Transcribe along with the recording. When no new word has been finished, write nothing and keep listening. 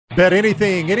Bet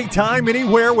anything, anytime,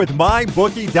 anywhere with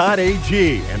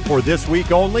MyBookie.ag. And for this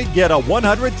week only, get a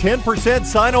 110%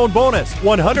 sign-on bonus.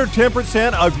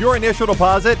 110% of your initial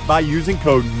deposit by using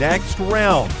code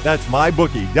NEXTROUND. That's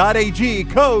MyBookie.ag,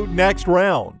 code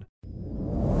NEXTROUND.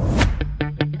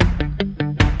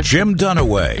 Jim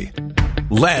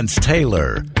Dunaway, Lance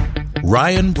Taylor,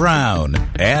 Ryan Brown,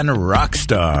 and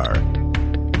Rockstar.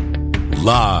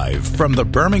 Live from the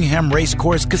Birmingham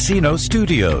Racecourse Casino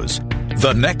Studios,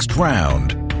 the Next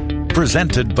Round,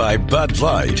 presented by Bud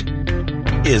Light,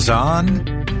 is on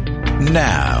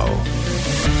now.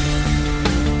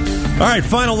 All right,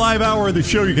 final live hour of the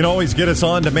show. You can always get us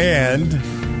on demand.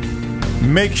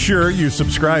 Make sure you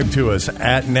subscribe to us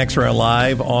at Next Round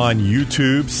Live on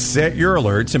YouTube. Set your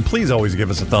alerts, and please always give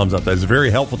us a thumbs up. That's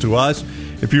very helpful to us.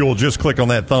 If you will just click on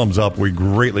that thumbs up, we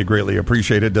greatly, greatly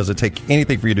appreciate it. Doesn't take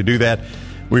anything for you to do that.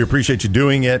 We appreciate you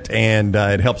doing it, and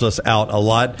it helps us out a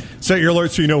lot. Set your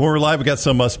alerts so you know when we're live. We've got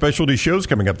some specialty shows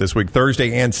coming up this week,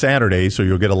 Thursday and Saturday, so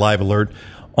you'll get a live alert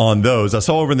on those. I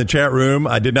saw over in the chat room,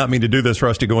 I did not mean to do this,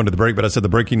 Rusty, go into the break, but I said the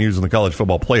breaking news in the college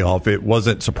football playoff. It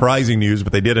wasn't surprising news,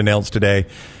 but they did announce today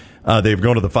they've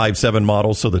gone to the 5-7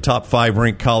 model, so the top 5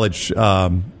 ranked college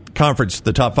conference,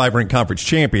 the top 5 ranked conference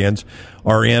champions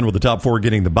are in, with the top 4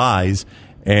 getting the byes,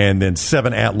 and then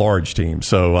 7 at-large teams.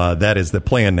 So that is the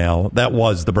plan now. That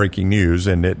was the breaking news,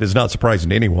 and it is not surprising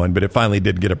to anyone, but it finally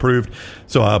did get approved,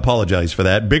 so I apologize for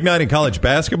that. Big night in college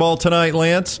basketball tonight,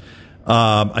 Lance.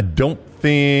 I don't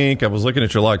think, I was looking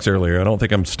at your locks earlier, I don't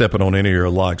think I'm stepping on any of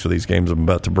your locks for these games I'm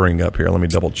about to bring up here. Let me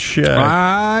double check.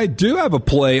 I do have a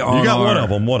play on. You got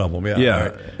one of them, yeah. Yeah,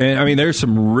 right. And I mean, there's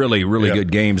some really, really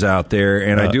good games out there,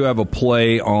 and I do have a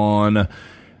play on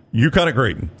UConn at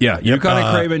Creighton. Yeah, UConn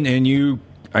at Creighton, and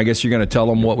I guess you're going to tell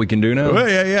them what we can do now? Well,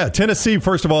 yeah. Tennessee,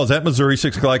 first of all, is at Missouri,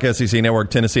 6 o'clock SEC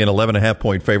Network. Tennessee, an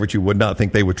 11.5-point favorite. You would not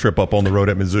think they would trip up on the road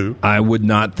at Mizzou. I would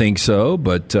not think so,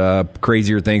 but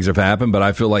crazier things have happened. But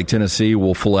I feel like Tennessee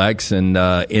will flex and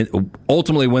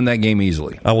ultimately win that game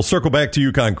easily. I will circle back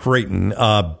to UConn Creighton.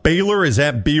 Baylor is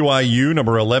at BYU,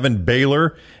 number 11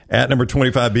 Baylor. At number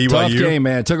 25, BYU. Tough game,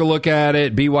 man. Took a look at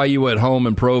it. BYU at home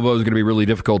in Provo is going to be really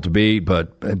difficult to beat,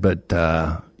 but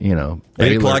you know,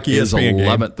 8 o'clock Baylor is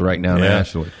 11th right now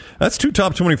nationally. That's 2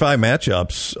 top 25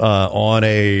 matchups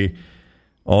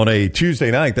on a Tuesday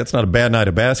night. That's not a bad night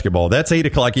of basketball. That's 8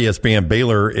 o'clock ESPN.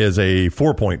 Baylor is a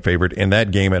 4-point favorite in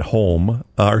that game at home.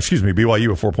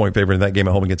 BYU a 4-point favorite in that game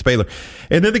at home against Baylor.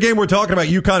 And then the game we're talking about,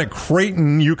 UConn at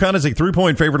Creighton. UConn is a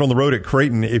 3-point favorite on the road at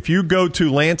Creighton. If you go to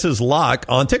Lance's Lock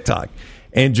on TikTok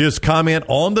and just comment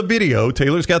on the video,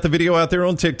 Taylor's got the video out there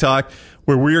on TikTok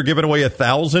where we are giving away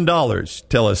 $1,000.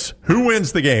 Tell us who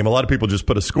wins the game. A lot of people just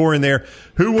put a score in there.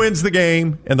 Who wins the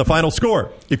game and the final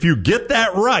score? If you get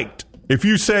that right, if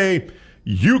you say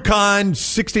UConn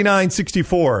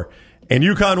 69-64 and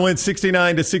UConn wins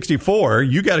 69-64,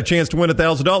 you got a chance to win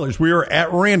 $1,000. We are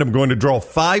at random going to draw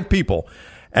 5 people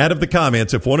out of the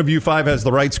comments. If one of you 5 has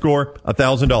the right score,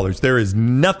 $1,000. There is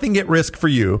nothing at risk for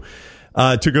you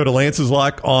to go to Lance's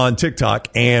Lock on TikTok,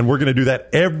 and we're going to do that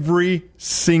every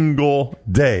single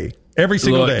day. Every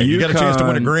single day. You got a chance to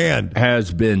win $1,000.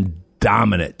 Has been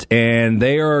dominant, and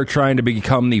they are trying to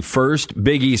become the first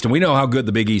Big East, and we know how good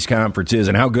the Big East Conference is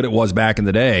and how good it was back in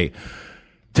the day,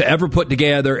 to ever put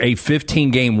together a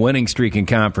 15-game winning streak in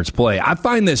conference play. I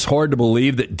find this hard to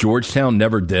believe that Georgetown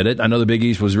never did it. I know the Big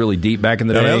East was really deep back in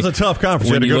the day. That was a tough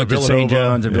conference. When you look at St.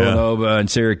 John's and Villanova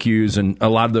and Syracuse and a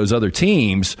lot of those other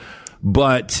teams,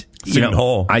 but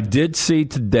I did see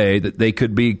today that they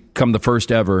could become the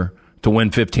first ever to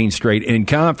win 15 straight in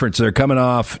conference. They're coming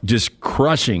off just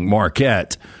crushing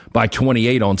Marquette by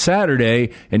 28 on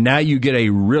Saturday, and now you get a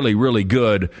really, really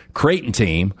good Creighton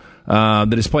team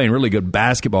that is playing really good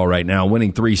basketball right now,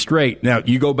 winning 3 straight. Now,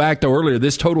 you go back to earlier,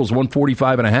 this total is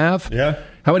 145.5. Yeah.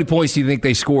 How many points do you think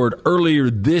they scored earlier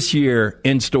this year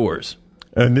in stores?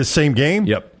 In this same game?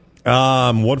 Yep.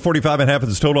 145.5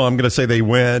 is total. I'm going to say they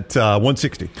went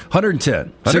 160.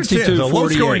 110. 62, a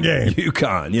low-scoring game.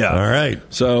 UConn, yeah. All right.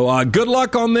 So good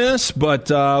luck on this,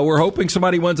 but we're hoping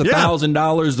somebody wins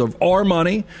 $1,000 of our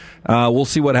money. We'll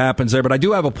see what happens there. But I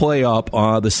do have a play up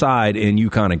the side in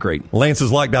UConn and Creighton.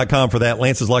 Lance'sLock.com for that.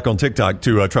 Lance's Lock on TikTok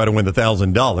to try to win the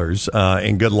 $1,000.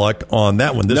 And good luck on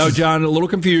that one. John, a little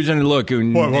confusion. And look,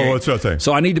 what's that say?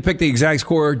 So I need to pick the exact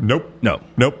score? Nope. No.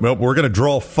 We're going to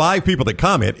draw 5 people that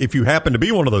comment. If if you happen to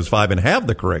be one of those 5 and have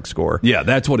the correct score. Yeah,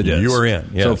 that's what it is. You are in.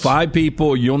 Yes. So 5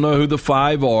 people, you'll know who the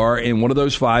 5 are, and one of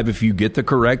those 5, if you get the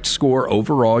correct score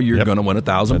overall, you're going to win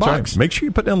 $1,000. Right. Make sure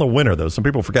you put down the winner, though. Some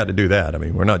people forgot to do that. I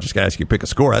mean, we're not just going to ask you to pick a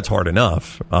score. That's hard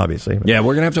enough, obviously. Yeah,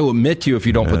 we're going to have to admit you if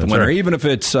you don't put the winner, even if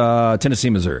it's Tennessee,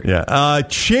 Missouri. Yeah.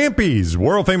 Champy's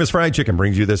world-famous fried chicken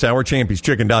brings you this hour.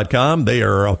 Champy'sChicken.com. They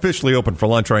are officially open for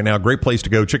lunch right now. Great place to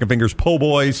go. Chicken fingers, po'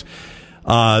 boys,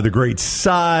 the great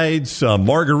sides,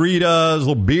 margaritas, a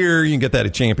little beer. You can get that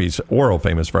at Champy's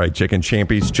world-famous fried chicken.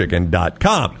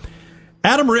 Champy'sChicken.com.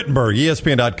 Adam Rittenberg,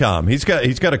 ESPN.com. He's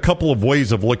got a couple of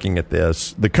ways of looking at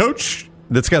this. The coach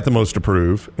that's got the most to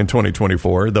prove in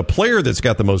 2024, the player that's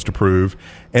got the most to prove,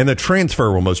 and the transfer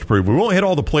will most to prove. We won't hit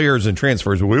all the players and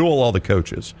transfers, but we will all the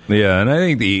coaches. Yeah, and I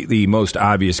think the most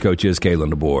obvious coach is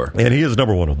Kalen DeBoer. And he is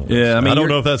number 1 on the list. Yeah, I don't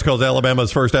know if that's because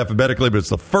Alabama's first alphabetically, but it's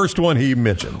the first one he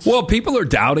mentions. Well, people are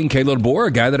doubting Kalen DeBoer,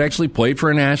 a guy that actually played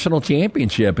for a national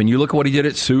championship. And you look at what he did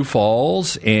at Sioux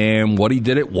Falls and what he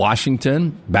did at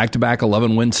Washington, back-to-back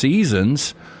 11-win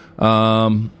seasons.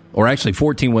 Or actually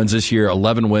 14 wins this year,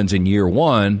 11 wins in year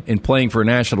 1, and playing for a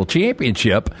national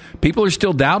championship. People are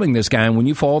still doubting this guy, and when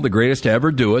you fall the greatest to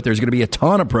ever do it, there's going to be a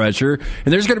ton of pressure,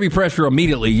 and there's going to be pressure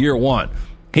immediately year 1.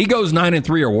 He goes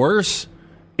 9-3 or worse,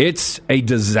 it's a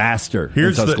disaster.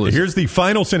 Here's the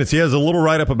final sentence. He has a little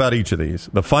write-up about each of these.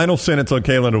 The final sentence on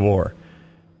Kalen DeBoer.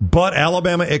 But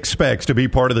Alabama expects to be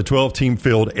part of the 12-team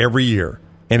field every year,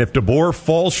 and if DeBoer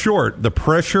falls short, the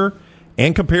pressure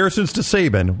and comparisons to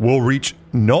Saban will reach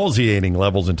nauseating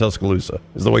levels in Tuscaloosa,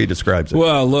 is the way he describes it.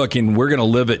 Well, look, and we're going to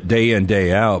live it day in,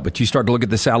 day out, but you start to look at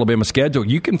this Alabama schedule,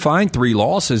 you can find 3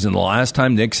 losses, and the last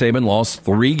time Nick Saban lost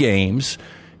 3 games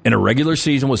in a regular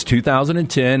season was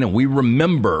 2010, and we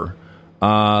remember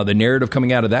the narrative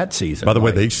coming out of that season. By the way,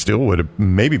 they still would have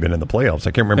maybe been in the playoffs.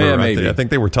 I can't remember. I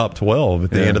think they were top 12 at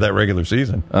the end of that regular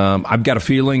season. I've got a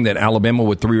feeling that Alabama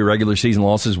with 3 regular season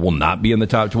losses will not be in the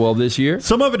top 12 this year.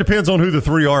 Some of it depends on who the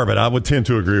 3 are, but I would tend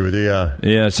to agree with you.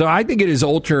 Yeah, so I think it is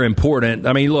ultra important.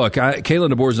 I mean, look,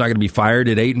 Kalen DeBoer is not going to be fired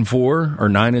at 8-4 or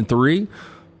 9-3,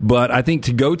 but I think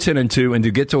to go 10-2 and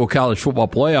to get to a college football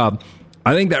playoff,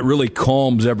 I think that really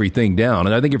calms everything down.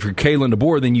 And I think if you're Kalen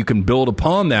DeBoer, then you can build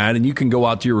upon that, and you can go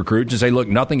out to your recruits and say, look,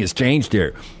 nothing has changed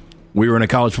here. We were in a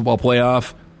college football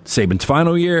playoff, Saban's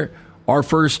final year, our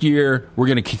first year. We're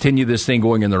going to continue this thing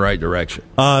going in the right direction.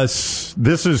 This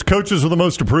is Coaches with the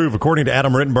Most to Prove, according to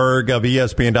Adam Rittenberg of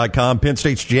ESPN.com. Penn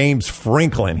State's James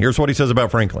Franklin. Here's what he says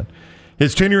about Franklin.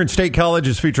 His tenure in State College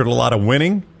has featured a lot of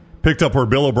winning, picked up where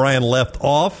Bill O'Brien left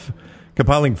off,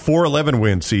 compiling 4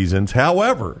 11-win seasons.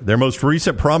 However, their most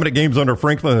recent prominent games under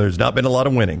Franklin, there's not been a lot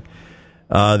of winning.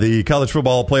 The college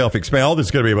football playoff expand. All this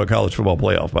is going to be about college football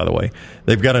playoff, by the way.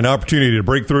 They've got an opportunity to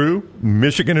break through.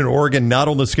 Michigan and Oregon not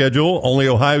on the schedule, only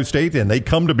Ohio State, and they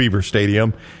come to Beaver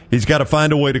Stadium. He's got to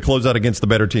find a way to close out against the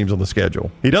better teams on the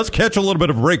schedule. He does catch a little bit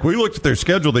of a break. We looked at their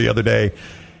schedule the other day,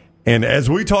 and as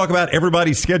we talk about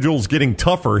everybody's schedules getting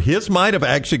tougher, his might have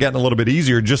actually gotten a little bit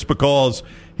easier just because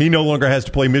he no longer has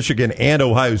to play Michigan and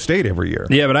Ohio State every year.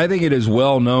 Yeah, but I think it is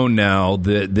well known now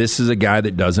that this is a guy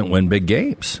that doesn't win big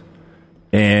games.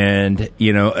 And,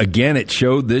 again, it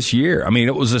showed this year. I mean,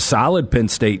 it was a solid Penn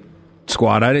State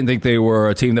squad. I didn't think they were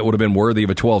a team that would have been worthy of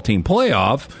a 12-team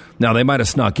playoff. Now, they might have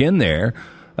snuck in there.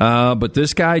 But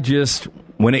this guy just,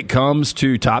 when it comes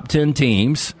to top 10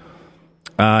 teams,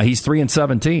 he's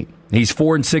 3-17. He's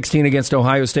 4-16 against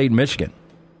Ohio State and Michigan.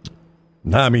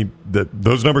 I mean,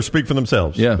 those numbers speak for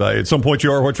themselves. Yeah. At some point,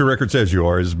 you are what your record says you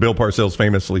are, as Bill Parcells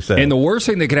famously said. And the worst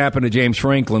thing that could happen to James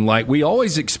Franklin, like we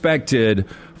always expected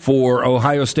for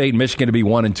Ohio State and Michigan to be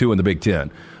 1-2 in the Big Ten.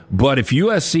 But if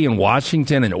USC and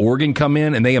Washington and Oregon come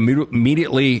in and they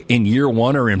immediately in year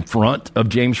 1 are in front of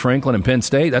James Franklin and Penn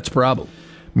State, that's a problem.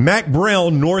 Mack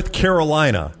Brown, North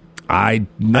Carolina. I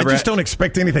just don't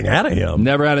expect anything out of him.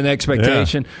 Never had an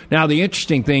expectation. Yeah. Now, the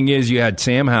interesting thing is you had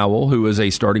Sam Howell, who is a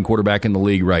starting quarterback in the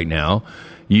league right now.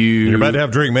 You're about to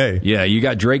have Drake May. Yeah, you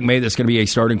got Drake May that's going to be a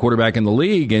starting quarterback in the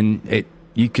league, and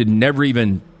you could never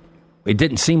even – it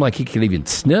didn't seem like he could even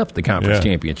sniff the conference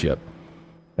championship.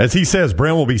 As he says,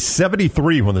 Brown will be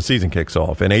 73 when the season kicks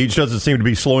off, and age doesn't seem to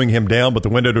be slowing him down, but the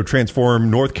window to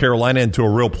transform North Carolina into a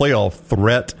real playoff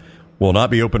threat will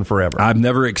not be open forever. I've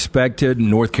never expected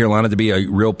North Carolina to be a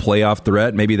real playoff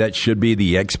threat. Maybe that should be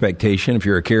the expectation if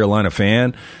you're a Carolina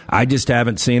fan. I just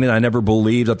haven't seen it. I never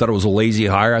believed. I thought it was a lazy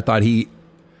hire. I thought he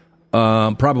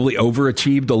probably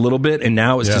overachieved a little bit, and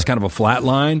now it's just kind of a flat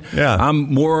line. Yeah.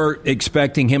 I'm more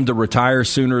expecting him to retire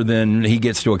sooner than he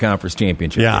gets to a conference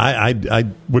championship. Yeah, I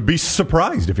would be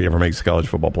surprised if he ever makes the college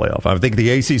football playoff. I think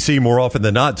the ACC, more often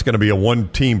than not, is going to be a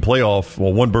one-team playoff,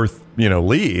 one-berth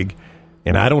league.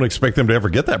 And I don't expect them to ever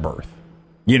get that berth.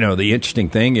 You know, the interesting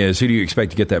thing is, who do you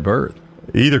expect to get that berth?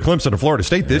 Either Clemson or Florida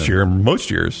State this year, and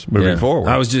most years moving forward.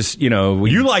 I was just,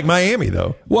 you like Miami,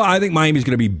 though. Well, I think Miami's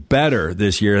going to be better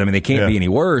this year. I mean, they can't be any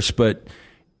worse, but,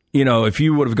 if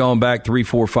you would have gone back 3,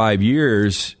 4, 5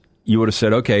 years, you would have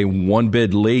said, okay, one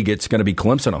bid league, it's going to be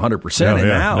Clemson 100%. And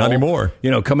now, not anymore.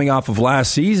 Coming off of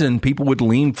last season, people would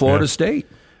lean Florida State.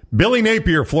 Billy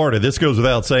Napier, Florida. This goes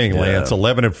without saying, Lance.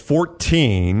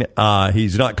 11-14.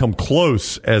 He's not come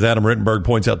close, as Adam Rittenberg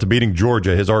points out, to beating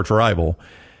Georgia, his arch rival.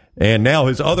 And now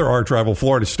his other arch rival,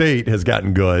 Florida State, has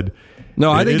gotten good.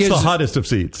 No, I think it's the hottest of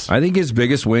seats. I think his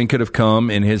biggest win could have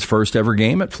come in his first ever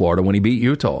game at Florida when he beat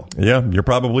Utah. Yeah, you're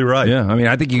probably right. Yeah, I mean,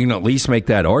 I think you can at least make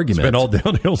that argument. It's been all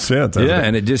downhill since.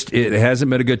 And it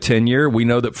hasn't been a good tenure. We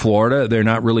know that Florida, they're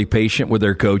not really patient with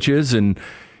their coaches, and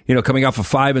coming off of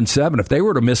 5-7, if they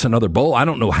were to miss another bowl, I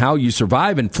don't know how you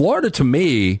survive. And Florida, to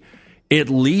me, at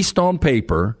least on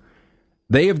paper,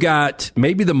 they have got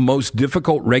maybe the most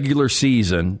difficult regular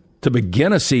season to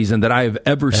begin a season that I have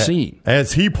ever seen.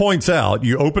 As he points out,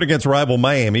 you open against rival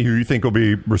Miami, who you think will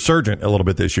be resurgent a little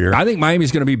bit this year. I think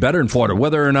Miami's going to be better in Florida.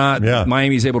 Whether or not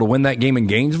Miami's able to win that game in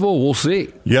Gainesville, we'll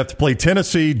see. You have to play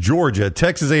Tennessee, Georgia,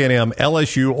 Texas A&M,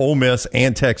 LSU, Ole Miss,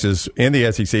 and Texas in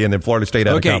the SEC, and then Florida State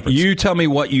out of conference. Okay, you tell me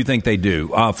what you think they do.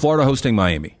 Florida hosting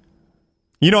Miami.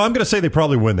 I'm going to say they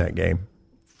probably win that game.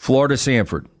 Florida,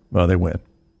 Sanford. Well, they win.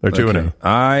 They're 2-0.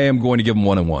 I am going to give them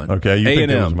 1-1. Okay, you think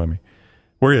they lose Miami.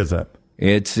 Where is that?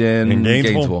 It's in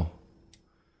Gainesville.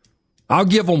 I'll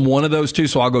give them one of those two,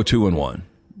 so I'll go 2-1.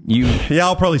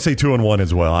 I'll probably say 2-1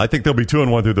 as well. I think they'll be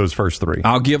 2-1 through those first three.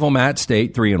 I'll give them at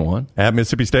State 3-1. At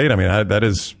Mississippi State, I mean, that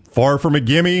is far from a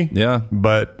gimme. Yeah,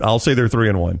 but I'll say they're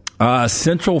 3-1.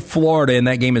 Central Florida, and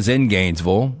that game is in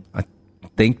Gainesville. I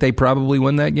think they probably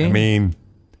win that game. I mean,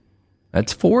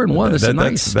 that's 4-1. That's a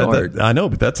nice start. I know,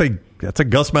 but that's a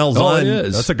Gus Malzahn. Oh, it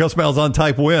is. That's a Gus Malzahn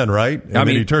type win, right? And then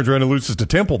he turns around and loses to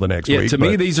Temple the next week. To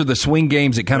me, these are the swing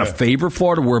games that kind of favor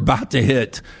Florida. We're about to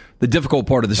hit the difficult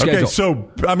part of the schedule. Okay,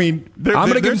 so I mean, I'm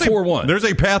going to give them 4-1. There's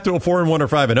a path to a 4-1 or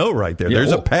 5-0 right there.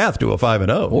 There's a path to a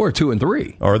 5-0 or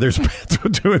 2-3, or there's a path to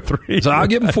a 2-3. So I'll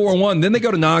give them 4-1. Then they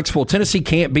go to Knoxville. Tennessee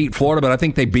can't beat Florida, but I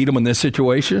think they beat them in this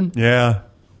situation. Yeah.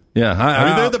 Yeah, I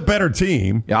mean, they're the better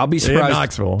team. Yeah, I'll be surprised.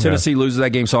 Knoxville, Tennessee loses that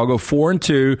game, so I'll go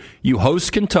 4-2. You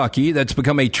host Kentucky. That's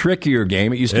become a trickier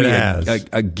game. It used to be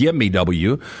a gimme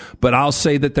W, but I'll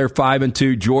say that they're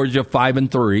 5-2. Georgia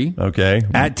 5-3. Okay.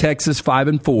 At Texas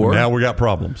 5-4. Now we got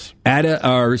problems.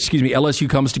 LSU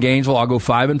comes to Gainesville. I'll go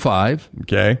 5-5.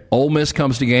 Okay. Ole Miss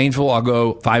comes to Gainesville. I'll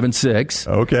go 5-6.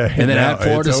 Okay. And then at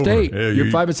Florida State, you're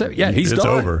 5-7. Yeah, he's done. It's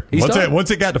over. Once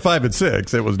it got to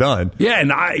 5-6, it was done. Yeah,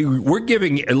 and we're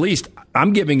giving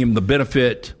I'm giving him the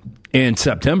benefit in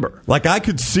September. Like, I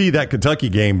could see that Kentucky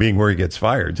game being where he gets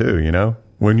fired, too,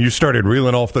 When you started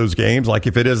reeling off those games, like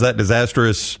if it is that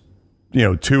disastrous,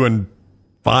 2-5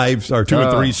 or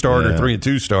 2-3 start or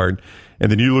 3-2 start,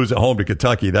 and then you lose at home to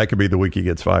Kentucky, that could be the week he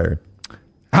gets fired.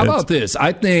 How about this?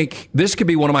 I think this could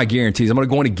be one of my guarantees. I'm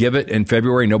going to give it in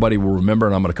February. Nobody will remember,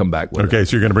 and I'm going to come back with it. Okay,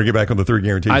 so you're going to bring it back on the 3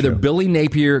 guarantees. Either Billy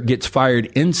Napier gets fired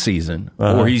in season,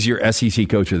 or he's your SEC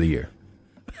Coach of the Year.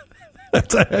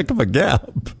 That's a heck of a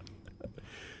gap.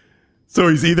 So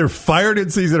he's either fired in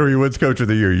season or he wins Coach of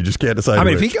the Year. You just can't decide. I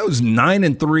mean, if he goes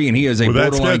 9-3 and he is a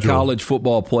borderline college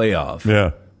football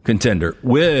playoff contender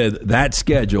with that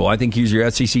schedule, I think he's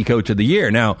your SEC Coach of the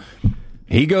Year. Now,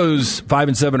 he goes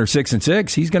 5-7 or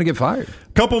 6-6, he's going to get fired.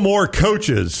 A couple more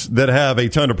coaches that have a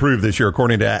ton to prove this year,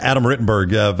 according to Adam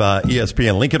Rittenberg of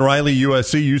ESPN. Lincoln Riley,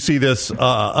 USC. You see this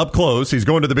up close. He's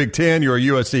going to the Big Ten. You're a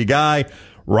USC guy.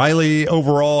 Riley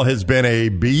overall has been a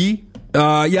B.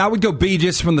 I would go B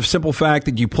just from the simple fact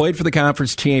that you played for the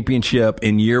conference championship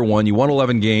in year one. You won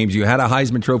 11 games. You had a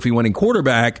Heisman Trophy winning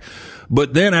quarterback.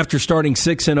 But then after starting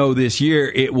 6-0 this year,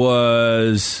 it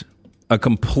was a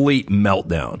complete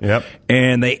meltdown. Yep.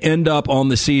 And they end up on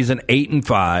the season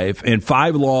 8-5, and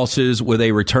 5 losses with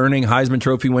a returning Heisman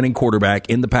Trophy winning quarterback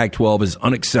in the Pac-12 is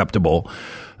unacceptable.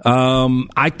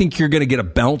 I think you're going to get a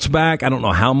bounce back. I don't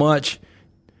know how much.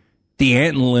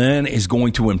 D'Anton is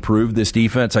going to improve this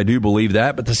defense. I do believe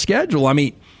that. But the schedule, I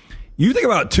mean, you think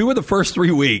about 2 of the first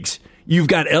 3 weeks. You've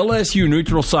got LSU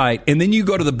neutral site, and then you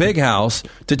go to the Big House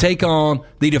to take on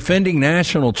the defending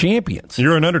national champions.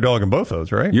 You're an underdog in both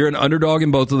those, right? You're an underdog in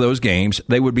both of those games.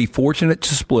 They would be fortunate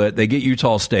to split. They get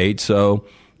Utah State, so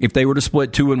if they were to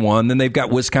split 2-1, then they've got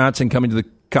Wisconsin coming to the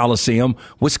Coliseum.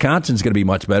 Wisconsin's going to be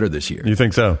much better this year. You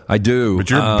think so? I do.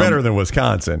 But you're better than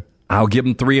Wisconsin. I'll give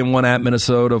them 3-1 at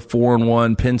Minnesota,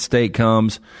 4-1. Penn State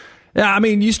comes. Yeah, I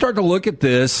mean, you start to look at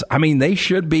this. I mean, they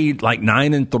should be like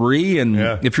 9-3,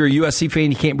 and if you're a USC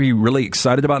fan, you can't be really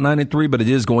excited about 9-3, but it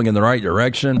is going in the right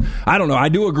direction. I don't know. I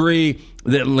do agree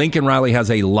that Lincoln Riley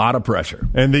has a lot of pressure.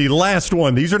 And the last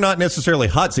one, these are not necessarily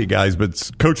hot seat guys,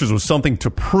 but coaches with something to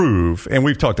prove. And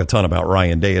we've talked a ton about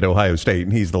Ryan Day at Ohio State,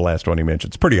 and he's the last one he mentioned.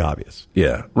 It's pretty obvious.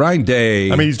 Yeah, Ryan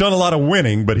Day. I mean, he's done a lot of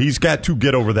winning, but he's got to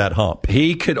get over that hump.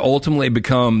 He could ultimately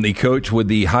become the coach with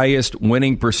the highest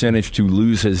winning percentage to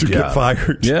lose his job. Get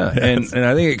fired. Yeah, yes. and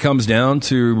I think it comes down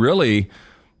to really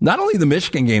not only the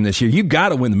Michigan game this year. You've got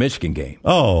to win the Michigan game.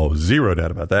 Oh, zero doubt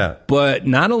about that. But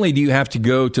not only do you have to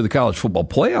go to the college football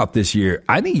playoff this year,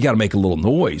 I think you got to make a little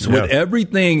noise with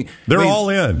everything. They're all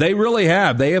in. They really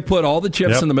have. They have put all the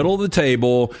chips in the middle of the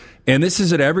table. And this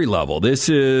is at every level. This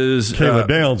is Caleb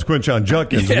Downs, Quinshon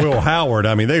Judkins, Will Howard.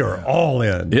 I mean, they are all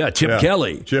in. Yeah, Chip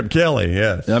Kelly. Chip Kelly,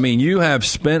 yes. I mean, you have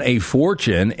spent a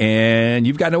fortune, and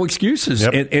you've got no excuses.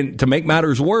 And to make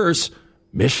matters worse,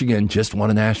 Michigan just won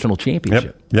a national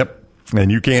championship. Yep. And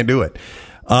you can't do it.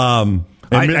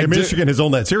 Michigan has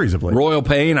owned that series of late. Royal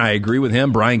Payne, I agree with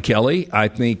him. Brian Kelly, I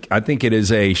think it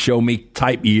is a show me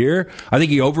type year. I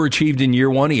think he overachieved in year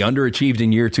one. He underachieved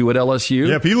in year two at LSU.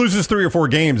 Yeah, if he loses 3 or 4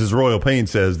 games, as Royal Payne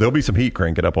says, there'll be some heat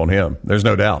cranking up on him. There's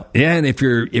no doubt. Yeah, and if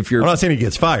you're, I'm not saying he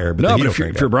gets fired, but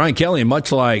if you're Brian Kelly, and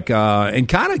much like and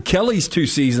kind of Kelly's 2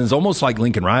 seasons, almost like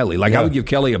Lincoln Riley. Like I would give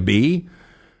Kelly a B.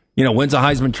 You know, wins a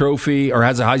Heisman Trophy or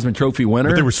has a Heisman Trophy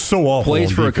winner. But they were so awful.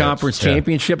 Plays for a conference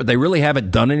championship, but they really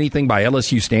haven't done anything by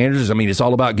LSU standards. I mean, it's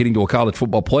all about getting to a college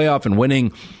football playoff and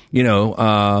winning,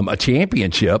 a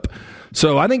championship.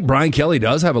 So I think Brian Kelly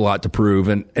does have a lot to prove.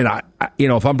 And I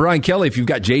if I'm Brian Kelly, if you've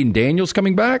got Jaden Daniels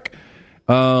coming back,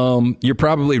 you're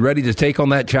probably ready to take on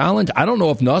that challenge. I don't know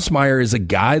if Nussmeier is a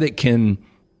guy that can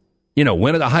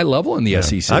win at a high level in the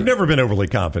SEC. I've never been overly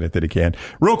confident that he can.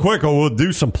 Real quick, we'll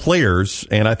do some players,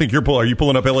 and I think are you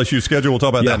pulling up LSU's schedule? We'll talk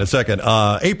about that in a second.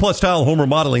 A+ Tile Home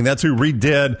Remodeling, that's who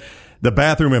redid the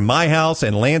bathroom in my house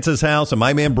and Lance's house, and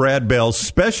my man Brad Bell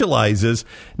specializes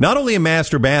not only in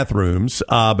master bathrooms,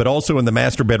 but also in the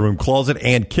master bedroom closet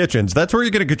and kitchens. That's where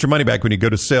you're going to get your money back when you go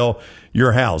to sell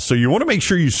your house. So you want to make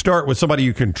sure you start with somebody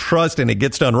you can trust and it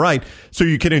gets done right so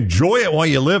you can enjoy it while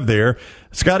you live there.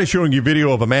 Scott is showing you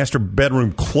video of a master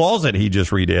bedroom closet he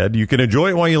just redid. You can enjoy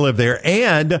it while you live there,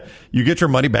 and you get your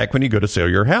money back when you go to sell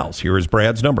your house. Here is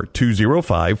Brad's number,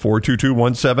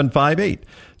 205-422-1758.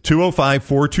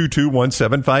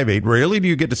 205-422-1758. Rarely do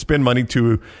you get to spend money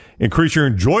to increase your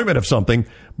enjoyment of something,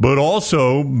 but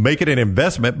also make it an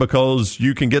investment because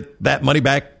you can get that money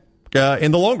back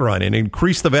in the long run and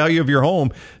increase the value of your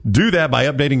home. Do that by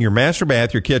updating your master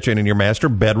bath, your kitchen, and your master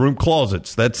bedroom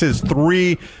closets. That's his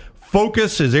 3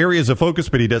 his areas of focus,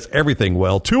 but he does everything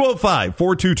well.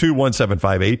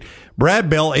 205-422-1758. Brad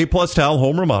Bell, A+ Tile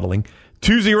Home Remodeling.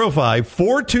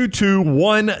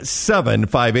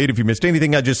 205-422-1758. If you missed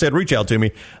anything I just said, reach out to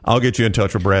me. I'll get you in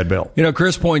touch with Brad Bell.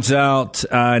 Chris points out,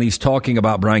 and he's talking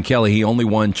about Brian Kelly, he only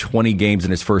won 20 games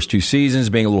in his first 2 seasons,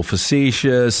 being a little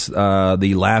facetious,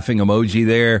 the laughing emoji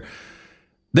there.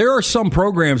 There are some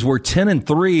programs where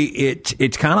 10-3,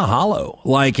 it's kind of hollow.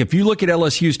 Like if you look at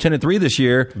LSU's 10-3 this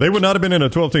year, they would not have been in a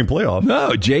 12-team playoff.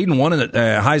 No, Jaden won a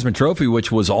Heisman Trophy, which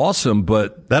was awesome,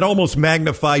 but that almost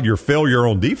magnified your failure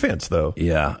on defense, though.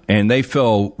 Yeah, and they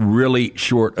fell really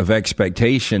short of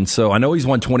expectations. So I know he's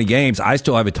won 20 games. I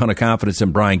still have a ton of confidence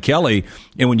in Brian Kelly.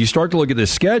 And when you start to look at the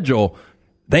schedule,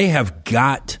 they have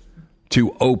got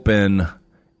to open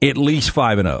at least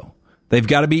 5-0. They've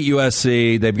got to beat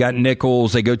USC. They've got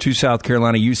Nichols. They go to South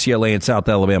Carolina, UCLA, and South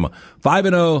Alabama.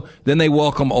 5-0, then they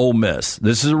welcome Ole Miss.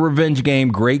 This is a revenge game,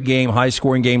 great game,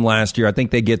 high-scoring game last year. I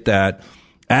think they get that.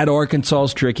 At Arkansas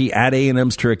is tricky. At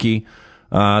A&M's tricky.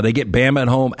 They get Bama at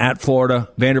home, at Florida,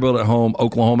 Vanderbilt at home,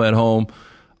 Oklahoma at home.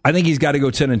 I think he's got to go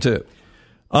 10-2.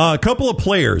 A couple of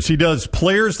players. He does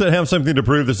players that have something to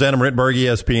prove. This is Adam Rittenberg,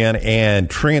 ESPN, and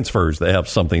transfers that have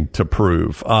something to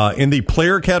prove. In the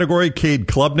player category, Cade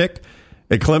Klubnik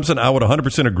at Clemson, I would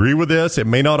 100% agree with this. It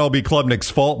may not all be Klubnik's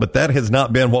fault, but that has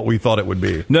not been what we thought it would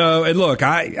be. No, and look,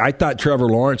 I thought Trevor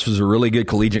Lawrence was a really good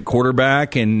collegiate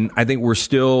quarterback, and I think we're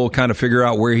still kind of figure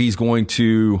out where he's going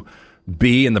to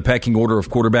be in the pecking order of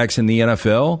quarterbacks in the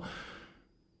NFL.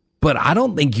 But I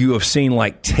don't think you have seen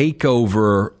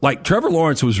takeover. Trevor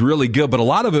Lawrence was really good, but a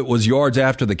lot of it was yards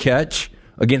after the catch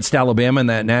against Alabama in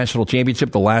that national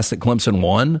championship, the last that Clemson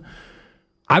won.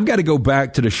 I've got to go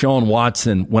back to Deshaun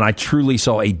Watson when I truly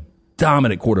saw a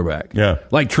dominant quarterback. Yeah.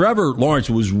 Trevor Lawrence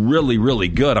was really, really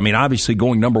good. I mean, obviously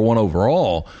going number 1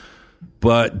 overall,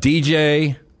 but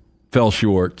DJ fell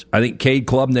short. I think Cade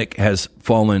Klubnik has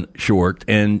fallen short.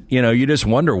 And, you just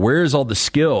wonder, where is all the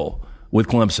skill with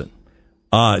Clemson?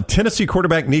 Tennessee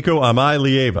quarterback Nico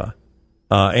Amai-Lieva.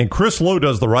 And Chris Lowe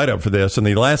does the write-up for this. And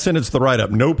the last sentence of the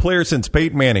write-up, no player since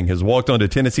Peyton Manning has walked onto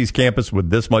Tennessee's campus with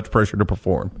this much pressure to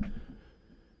perform.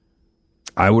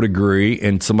 I would agree.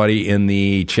 And somebody in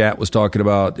the chat was talking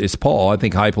about, it's Paul. I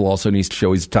think Heupel also needs to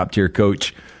show he's a top-tier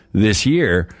coach this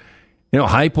year. You know,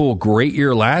 Heupel, great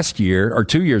year last year, or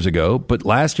 2 years ago, but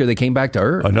last year they came back to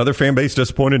earth. Another fan base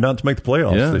disappointed not to make the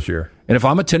playoffs this year. And if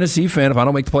I'm a Tennessee fan, if I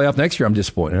don't make the playoff next year, I'm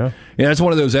disappointed. Yeah, that's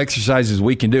one of those exercises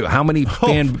we can do. How many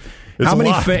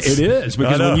it is,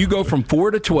 because when you go from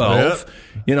 4 to 12,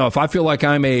 you know, if I feel like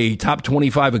I'm a top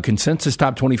 25, a consensus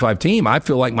top 25 team, I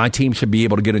feel like my team should be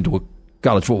able to get into a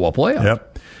college football playoff.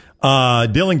 Yep.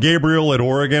 Dylan Gabriel at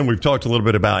Oregon, we've talked a little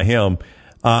bit about him.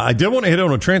 I did want to hit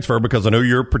on a transfer because I know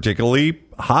you're particularly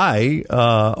high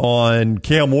on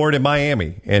Cam Ward in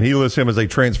Miami, and he lists him as a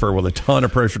transfer with a ton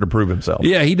of pressure to prove himself.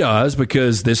 Yeah, he does,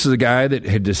 because this is a guy that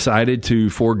had decided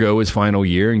to forego his final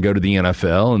year and go to the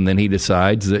NFL, and then he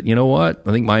decides that, you know what,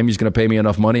 I think Miami's going to pay me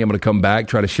enough money. I'm going to come back,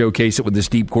 try to showcase it with this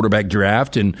deep quarterback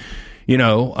draft, and, you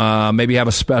know, maybe have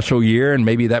a special year, and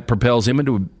maybe that propels him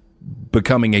into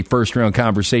becoming a first-round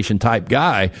conversation type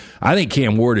guy. I think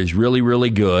Cam Ward is really, really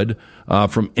good.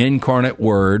 From Incarnate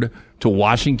Word to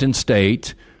Washington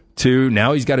State to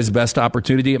now he's got his best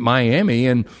opportunity at Miami.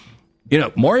 And, you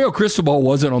know, Mario Cristobal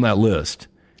wasn't on that list.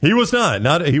 He was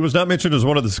not. He was not mentioned as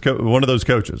one of those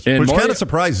coaches, which kind of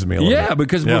surprises me a little bit. Yeah,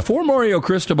 because before Mario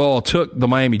Cristobal took the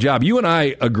Miami job, you and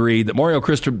I agreed that Mario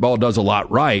Cristobal does a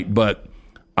lot right, but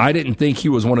I didn't think he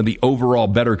was one of the overall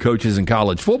better coaches in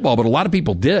college football, but a lot of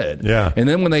people did. Yeah. And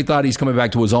then when they thought he's coming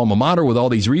back to his alma mater with all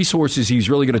these resources, he's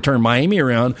really going to turn Miami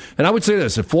around. And I would say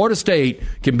this, if Florida State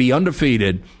can be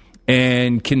undefeated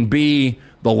and can be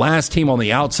the last team on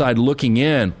the outside looking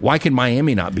in, why can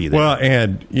Miami not be there? Well,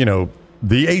 and, you know,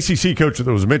 the ACC coach that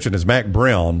was mentioned is Mack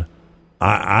Brown.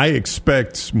 I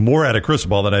expect more out of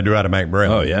Cristobal than I do out of Mack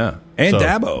Brown. Oh, yeah. And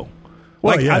Dabo.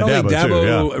 I don't think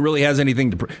Dabo really has anything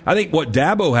to prove. I think what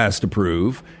Dabo has to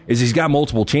prove is he's got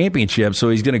multiple championships, so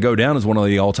he's going to go down as one of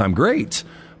the all-time greats.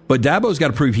 But Dabo's got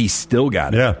to prove he's still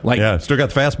got it. Still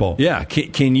got the fastball. Yeah,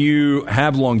 can you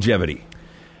have longevity?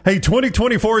 Hey,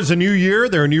 2024 is a new year.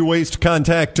 There are new ways to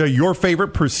contact your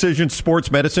favorite precision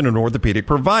sports medicine and orthopedic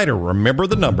provider. Remember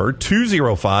the number,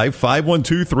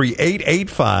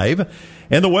 205-512-3885,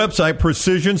 and the website,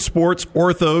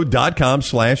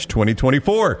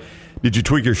 precisionsportsortho.com/2024. Did you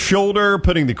tweak your shoulder,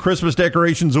 putting the Christmas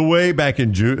decorations away back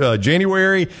in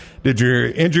January? Did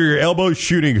you injure your elbow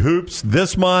shooting hoops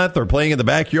this month or playing in the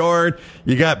backyard?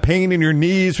 You got pain in your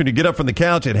knees when you get up from the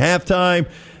couch at halftime?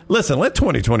 Listen, let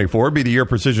 2024 be the year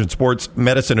Precision Sports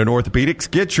Medicine and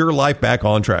Orthopedics get your life back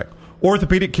on track.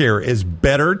 Orthopedic care is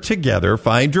better together.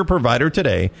 Find your provider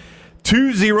today,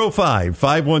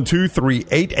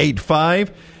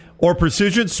 205-512-3885. or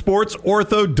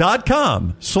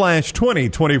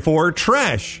precisionsportsortho.com/2024.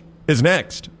 Trash is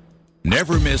next.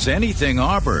 Never miss anything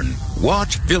Auburn.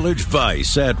 Watch Village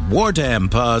Vice at Wardam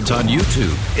Pods on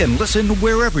YouTube and listen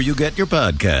wherever you get your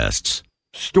podcasts.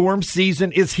 Storm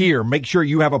season is here. Make sure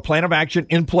you have a plan of action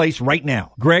in place right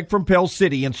now. Greg from Pell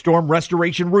City and Storm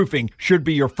Restoration Roofing should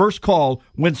be your first call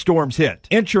when storms hit.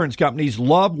 Insurance companies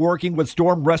love working with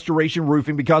Storm Restoration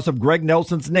Roofing because of Greg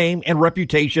Nelson's name and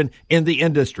reputation in the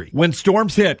industry. When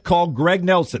storms hit, call Greg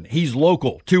Nelson. He's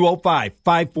local,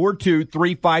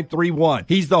 205-542-3531.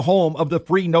 He's the home of the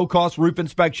free no-cost roof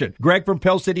inspection. Greg from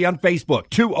Pell City on Facebook,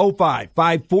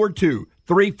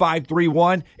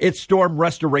 205-542-3531. It's Storm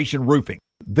Restoration Roofing.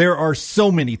 There are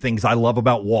so many things I love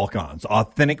about Walk-Ons.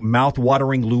 Authentic,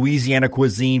 mouth-watering Louisiana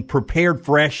cuisine, prepared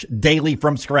fresh, daily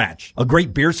from scratch. A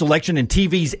great beer selection and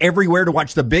TVs everywhere to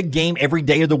watch the big game every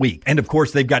day of the week. And of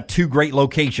course, they've got two great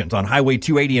locations on Highway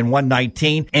 280 and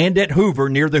 119 and at Hoover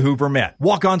near the Hoover Met.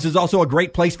 Walk-Ons is also a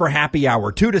great place for happy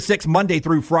hour, 2 to 6 Monday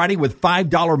through Friday with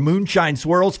 $5 moonshine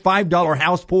swirls, $5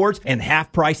 house pours, and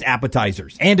half-price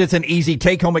appetizers. And it's an easy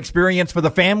take-home experience for the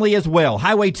family as well.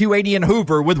 Highway 280 and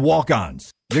Hoover with Walk-Ons.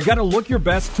 You got to look your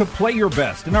best to play your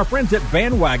best, and our friends at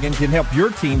Bandwagon can help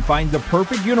your team find the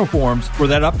perfect uniforms for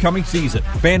that upcoming season.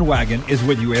 Bandwagon is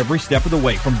with you every step of the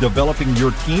way, from developing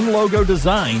your team logo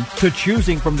design to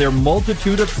choosing from their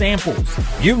multitude of samples.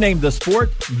 You name the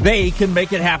sport, they can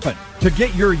make it happen. To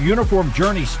get your uniform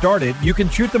journey started, you can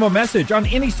shoot them a message on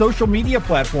any social media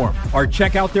platform or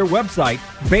check out their website,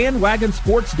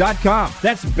 bandwagonsports.com.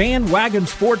 That's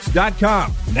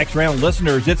bandwagonsports.com. Next round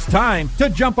listeners, it's time to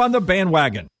jump on the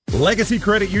bandwagon. Legacy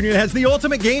Credit Union has the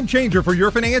ultimate game changer for your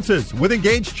finances. With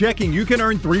Engaged Checking, you can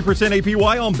earn 3%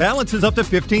 APY on balances up to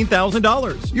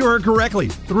 $15,000. You heard correctly,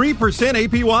 3%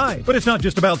 APY. But it's not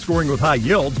just about scoring with high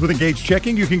yields. With Engaged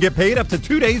Checking, you can get paid up to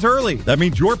 2 days early. That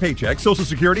means your paycheck, Social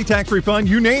Security, tax refund,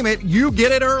 you name it, you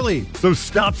get it early. So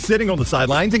stop sitting on the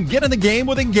sidelines and get in the game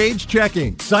with Engaged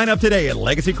Checking. Sign up today at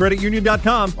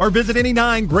LegacyCreditUnion.com or visit any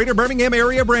 9 Greater Birmingham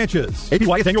area branches.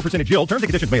 APY is annual percentage yield. Terms and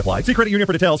conditions may apply. See Credit Union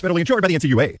for details. Federally insured by the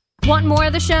NCUA. Want more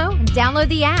of the show? Download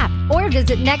the app or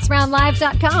visit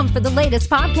nextroundlive.com for the latest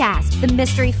podcast, The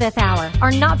Mystery Fifth Hour,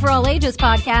 our Not For All Ages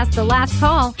podcast, The Last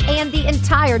Call, and the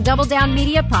entire Double Down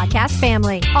Media podcast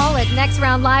family. All at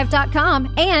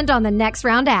nextroundlive.com and on the Next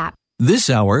Round app. This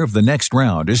hour of The Next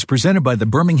Round is presented by the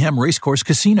Birmingham Racecourse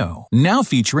Casino, now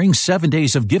featuring 7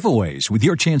 days of giveaways with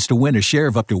your chance to win a share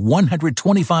of up to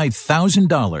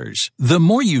 $125,000. The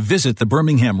more you visit the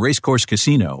Birmingham Racecourse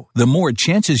Casino, the more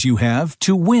chances you have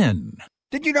to win.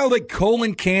 Did you know that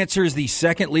colon cancer is the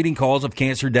second leading cause of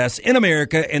cancer deaths in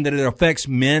America and that it affects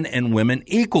men and women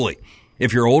equally?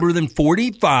 If you're older than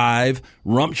 45,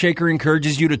 Rump Shaker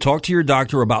encourages you to talk to your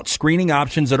doctor about screening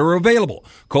options that are available.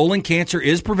 Colon cancer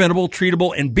is preventable,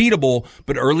 treatable, and beatable,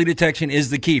 but early detection is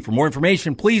the key. For more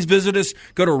information, please visit us.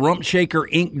 Go to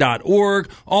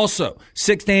rumpshakerinc.org. Also,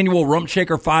 6th annual Rump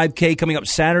Shaker 5K coming up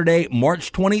Saturday,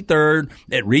 March 23rd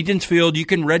at Regents Field. You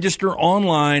can register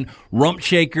online,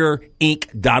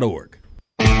 rumpshakerinc.org.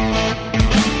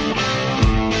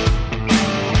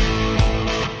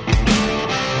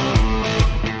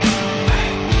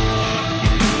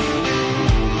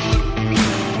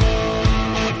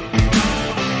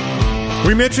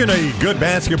 We mentioned a good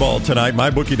basketball tonight.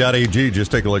 MyBookie.ag.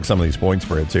 Just take a look at some of these point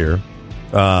spreads here.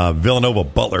 Villanova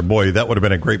Butler. Boy, that would have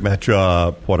been a great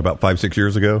matchup, about 5-6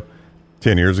 years ago?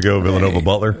 10 years ago, Villanova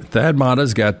Butler. Thad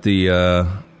Matta's got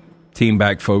the team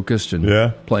back focused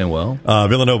and playing well.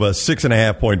 Villanova,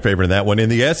 6.5-point favorite in that one. In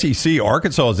the SEC,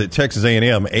 Arkansas is at Texas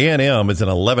A&M. A&M is an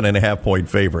 11.5-point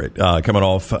favorite, coming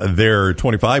off their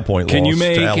 25-point loss. Can you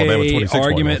make to Alabama, an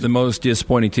argument the most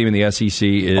disappointing team in the SEC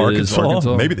is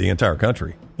Arkansas? Maybe the entire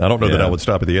country. I don't know that I would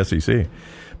stop at the SEC.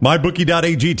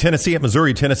 MyBookie.ag, Tennessee at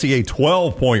Missouri. Tennessee, a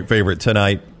 12-point favorite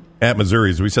tonight at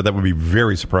Missouri. As we said, that would be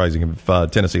very surprising if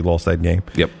Tennessee lost that game.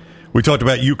 Yep. We talked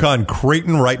about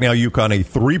UConn-Creighton. Right now, UConn a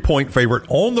 3-point favorite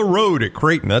on the road at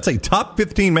Creighton. That's a top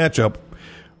 15 matchup.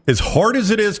 As hard as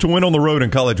it is to win on the road in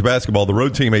college basketball, the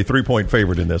road team a 3-point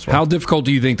favorite in this one. How difficult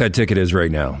do you think that ticket is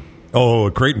right now? Oh,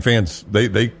 Creighton fans,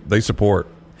 they support.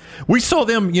 We saw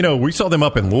them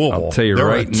up in Louisville. I'll tell you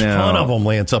right now. There are a ton of them,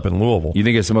 Lance, up in Louisville. You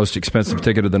think it's the most expensive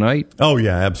ticket of the night? Oh,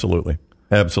 yeah, absolutely.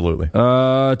 Absolutely.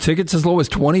 Tickets as low as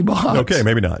 $20. Okay,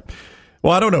 maybe not.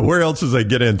 Well, I don't know. Where else does they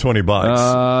get in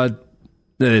 $20?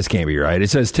 This can't be right. It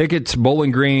says tickets,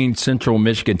 Bowling Green, Central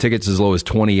Michigan, tickets as low as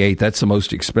 $28. That's the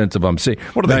most expensive I'm seeing.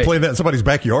 What, do they play that in somebody's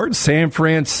backyard? San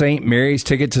Fran, St. Mary's,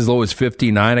 tickets as low as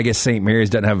 $59. I guess St. Mary's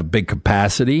doesn't have a big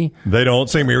capacity. They don't.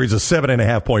 St. Mary's a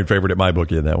 7.5-point favorite at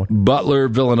MyBookie in that one. Butler,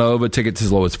 Villanova, tickets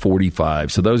as low as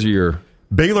 $45. So those are your...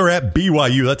 Baylor at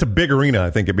BYU. That's a big arena, I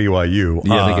think, at BYU.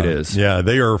 Yeah, I think it is. Yeah,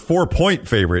 they are 4-point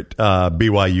favorite.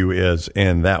 BYU is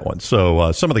in that one.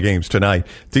 So some of the games tonight.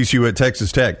 TCU at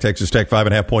Texas Tech. Texas Tech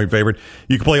 5.5-point favorite.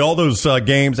 You can play all those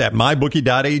games at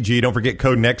MyBookie.ag. Don't forget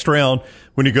code NEXTROUND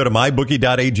when you go to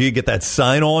MyBookie.ag. Get that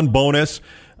sign-on bonus.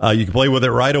 You can play with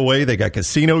it right away. They got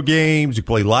casino games. You can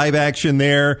play live action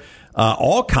there.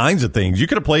 All kinds of things. You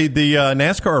could have played the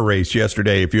NASCAR race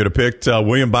yesterday. If you would have picked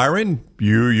William Byron,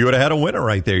 you would have had a winner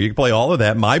right there. You can play all of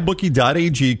that.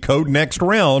 MyBookie.ag, code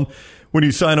NEXTROUND when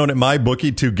you sign on at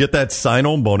MyBookie to get that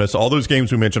sign-on bonus. All those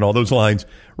games we mentioned, all those lines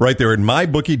right there at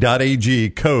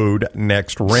MyBookie.ag, code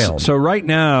NEXTROUND. So right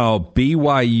now,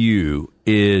 BYU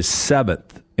is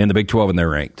 7th in the Big 12 and they're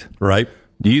ranked. Right.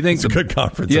 Do you think it's a good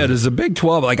conference? Yeah, does the Big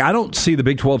 12, I don't see the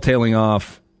Big 12 tailing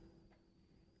off.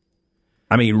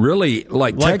 I mean, really,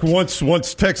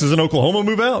 once Texas and Oklahoma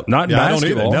move out? Not in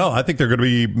basketball. No, I think they're going to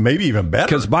be maybe even better.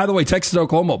 Because, by the way, Texas and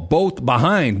Oklahoma both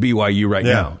behind BYU right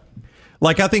now.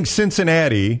 I think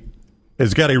Cincinnati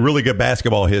has got a really good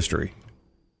basketball history.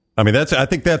 I mean, I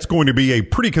think that's going to be a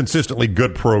pretty consistently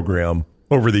good program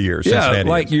over the years. Yeah,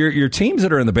 Cincinnati your teams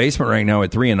that are in the basement right now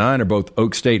at 3-9 are both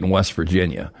Oak State and West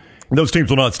Virginia. Those teams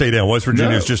will not stay down. West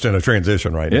Virginia is just in a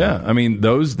transition right now. Yeah, I mean,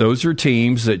 those are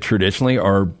teams that traditionally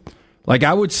are...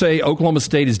 I would say Oklahoma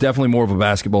State is definitely more of a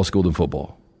basketball school than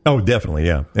football. Oh, definitely,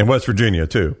 yeah. And West Virginia,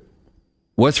 too.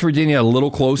 West Virginia, a little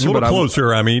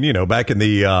closer. I mean, back in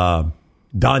the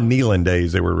Don Nehlen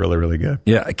days, they were really, really good.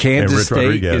 Yeah, Kansas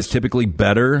State is typically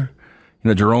better.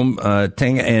 Jerome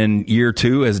Tang in year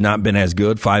 2 has not been as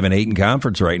good, 5-8 in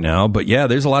conference right now. But, yeah,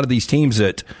 there's a lot of these teams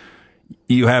that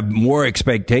you have more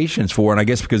expectations for. And I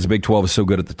guess because the Big 12 is so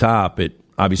good at the top, it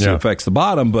obviously affects the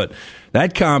bottom. But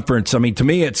that conference, I mean, to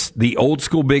me, it's the old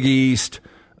school Big East,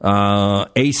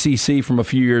 ACC from a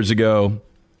few years ago.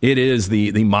 It is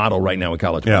the model right now in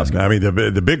college basketball. I mean,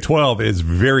 the Big 12 is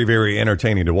very, very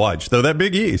entertaining to watch. Though that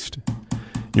Big East,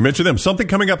 you mentioned them. Something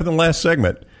coming up in the last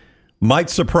segment might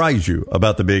surprise you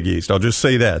about the Big East. I'll just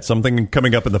say that. Something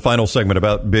coming up in the final segment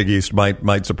about Big East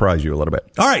might surprise you a little bit.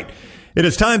 All right. It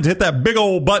is time to hit that big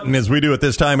old button as we do at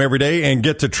this time every day and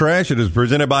get to trash. It is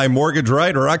presented by Mortgage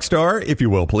Right, Rockstar, if you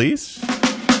will, please.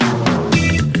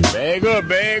 Bag up,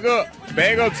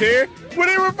 Terry. What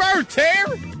did it reverse,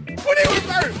 Terry? What did it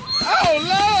reverse? Oh,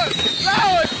 Lord,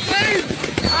 Jesus.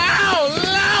 Oh,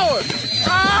 Lord.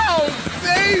 Oh,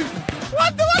 Jesus.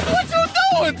 What you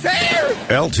doing,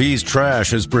 Terry? LT's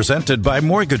Trash is presented by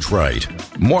Mortgage Right.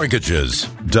 Mortgages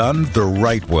done the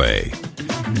right way.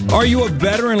 Are you a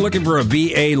veteran looking for a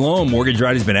VA loan? Mortgage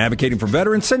Right has been advocating for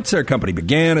veterans since their company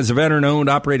began. As a veteran-owned,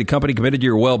 operated company committed to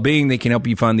your well-being, they can help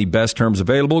you find the best terms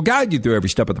available, guide you through every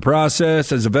step of the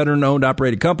process. As a veteran-owned,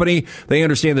 operated company, they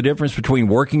understand the difference between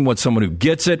working with someone who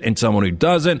gets it and someone who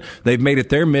doesn't. They've made it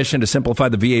their mission to simplify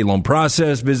the VA loan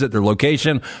process. Visit their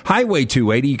location, Highway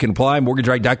 280. You can apply,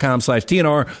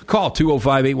 mortgageright.com/TNR. Call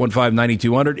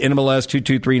 205-815-9200, NMLS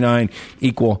 2239,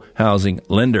 Equal Housing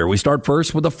Lender. We start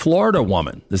first with a Florida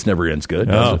woman. This never ends good.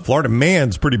 Florida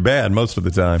man's pretty bad most of the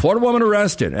time. Florida woman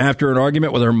arrested after an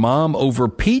argument with her mom over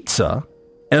pizza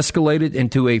escalated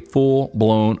into a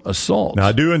full-blown assault. Now,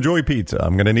 I do enjoy pizza.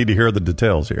 I'm going to need to hear the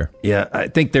details here. Yeah, I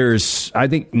think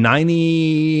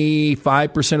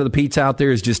 95% of the pizza out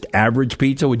there is just average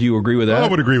pizza. Would you agree with that? I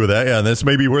would agree with that, yeah. And this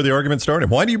may be where the argument started.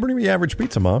 Why do you bring me average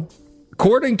pizza, Mom?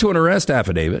 According to an arrest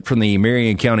affidavit from the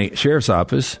Marion County Sheriff's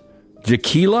Office,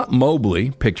 Jaquila Mobley,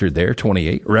 pictured there,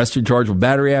 28, arrested, charged with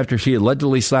battery after she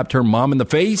allegedly slapped her mom in the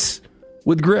face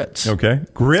with grits. Okay.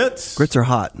 Grits? Grits are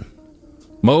hot.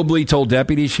 Mobley told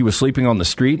deputies she was sleeping on the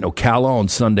street in Ocala on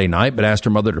Sunday night, but asked her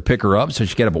mother to pick her up so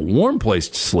she could have a warm place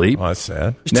to sleep. Oh, that's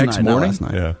sad. Next morning,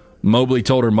 yeah. Mobley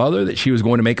told her mother that she was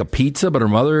going to make a pizza, but her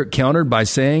mother countered by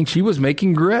saying she was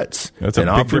making grits and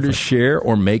offered to share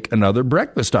or make another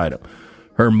breakfast item.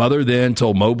 Her mother then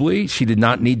told Mobley she did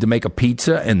not need to make a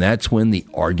pizza, and that's when the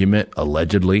argument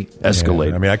allegedly escalated.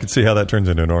 Yeah, I mean, I could see how that turns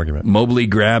into an argument. Mobley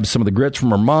grabbed some of the grits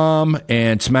from her mom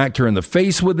and smacked her in the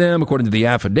face with them, according to the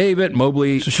affidavit.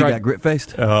 Mobley got grit-faced?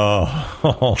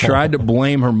 Tried to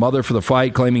blame her mother for the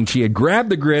fight, claiming she had grabbed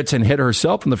the grits and hit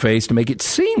herself in the face to make it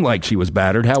seem like she was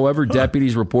battered. However,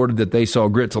 deputies reported that they saw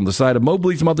grits on the side of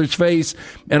Mobley's mother's face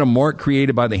and a mark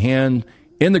created by the hand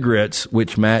in the grits,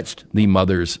 which matched the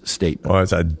mother's statement. Well,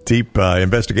 it's a deep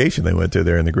investigation they went to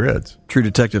there in the grits. True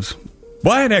detectives.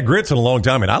 Well, I hadn't had grits in a long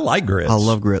time, and I like grits. I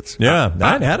love grits. Yeah,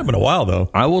 I hadn't had them in a while, though.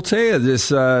 I will tell you,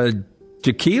 this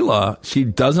Jaquila, she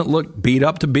doesn't look beat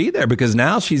up to be there because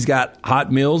now she's got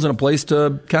hot meals and a place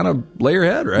to kind of lay her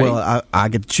head, right? Well, I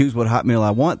get to choose what hot meal I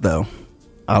want, though.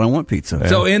 I don't want pizza. Yeah.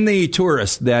 So in The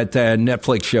Tourist, that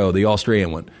Netflix show, the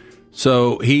Australian one,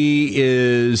 so he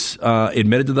is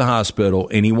admitted to the hospital,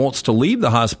 and he wants to leave the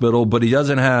hospital, but he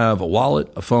doesn't have a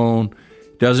wallet, a phone,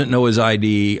 doesn't know his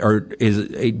ID, or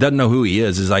he doesn't know who he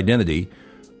is, his identity.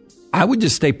 I would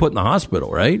just stay put in the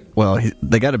hospital, right? Well,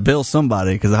 they got to bill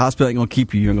somebody because the hospital ain't going to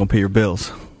keep you. You ain't going to pay your bills.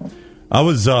 I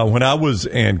was when I was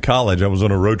in college, I was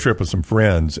on a road trip with some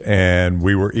friends, and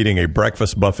we were eating a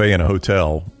breakfast buffet in a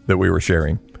hotel that we were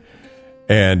sharing.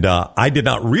 And I did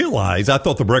not realize, I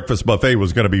thought the breakfast buffet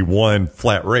was going to be one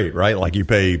flat rate, right? Like you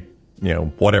pay,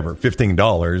 whatever,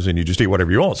 $15 and you just eat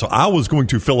whatever you want. So I was going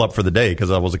to fill up for the day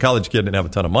because I was a college kid and didn't have a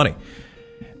ton of money.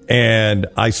 And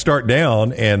I start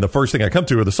down, and the first thing I come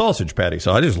to are the sausage patties.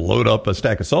 So I just load up a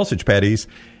stack of sausage patties,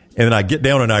 and then I get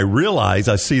down and I realize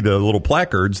I see the little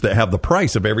placards that have the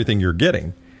price of everything you're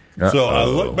getting. So I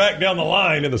look back down the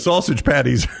line, and the sausage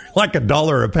patties are like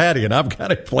 $1 a patty, and I've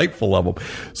got a plate full of them.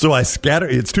 So I scatter.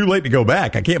 It's too late to go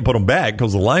back. I can't put them back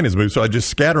because the line is moved. So I just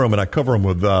scatter them, and I cover them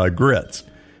with grits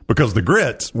because the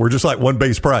grits were just like one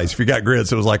base price. If you got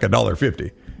grits, it was like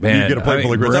 $1.50. Man, you get a plate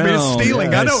full of grits. It's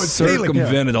stealing. I know it's stealing.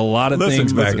 Circumvented a lot of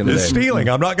things back in the day. It's stealing.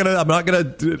 I'm not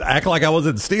gonna act like I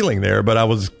wasn't stealing there, but I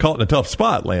was caught in a tough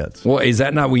spot, Lance. Well, is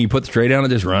that not when you put the tray down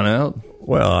and just run out?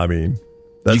 Well, I mean.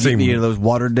 Did you get any of those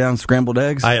watered-down scrambled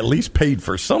eggs? I at least paid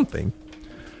for something.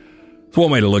 It's one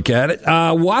way to look at it.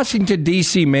 Washington,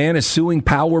 D.C. man is suing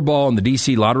Powerball and the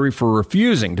D.C. Lottery for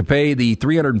refusing to pay the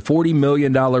 $340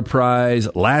 million prize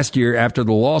last year after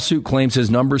the lawsuit claims his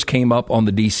numbers came up on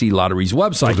the D.C. Lottery's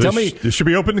website. Well, this should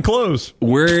be open and closed.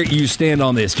 Where you stand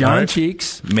on this. John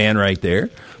Cheeks, man right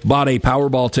there, bought a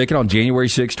Powerball ticket on January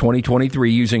 6,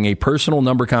 2023 using a personal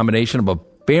number combination of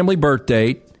family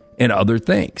birthday, and other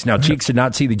things. Now, Cheeks did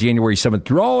not see the January 7th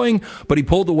drawing, but he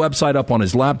pulled the website up on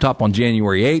his laptop on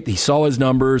January 8th. He saw his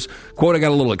numbers. Quote, I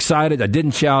got a little excited. I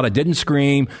didn't shout. I didn't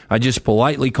scream. I just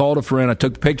politely called a friend. I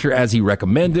took the picture as he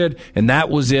recommended, and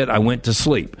that was it. I went to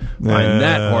sleep. Find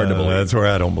that hard to believe. That's where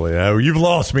I don't believe it. You've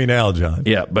lost me now, John.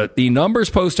 Yeah, but the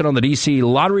numbers posted on the D.C.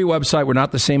 Lottery website were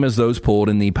not the same as those pulled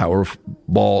in the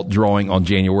Powerball drawing on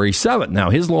January 7th.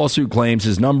 Now, his lawsuit claims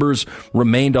his numbers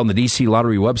remained on the D.C.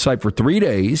 Lottery website for 3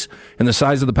 days, and the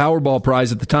size of the Powerball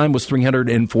prize at the time was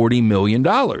 $340 million.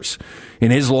 In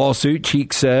his lawsuit,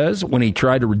 Cheeks says when he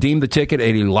tried to redeem the ticket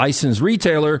at a licensed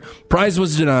retailer, prize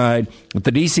was denied. At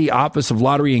the D.C. Office of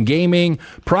Lottery and Gaming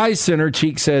Prize Center,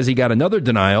 Cheeks says he got another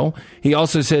denial. He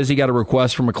also says he got a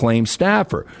request from a claims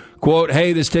staffer. Quote,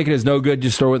 hey, this ticket is no good.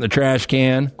 Just throw it in the trash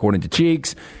can, according to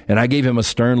Cheeks. And I gave him a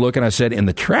stern look, and I said, in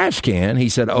the trash can? He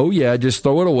said, oh, yeah, just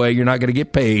throw it away. You're not going to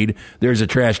get paid. There's a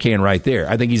trash can right there.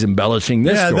 I think he's embellishing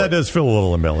this story. Yeah, that does feel a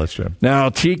little embellished, Jim.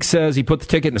 Now, Cheeks says he put the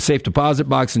ticket in a safe deposit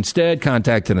box instead,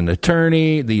 contacted an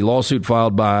attorney. The lawsuit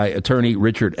filed by attorney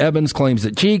Richard Evans claims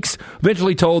that Cheeks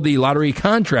eventually told the lottery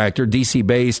contractor,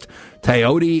 D.C.-based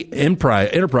Toyota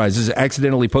Enterprises,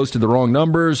 accidentally posted the wrong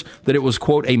numbers, that it was,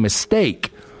 quote, a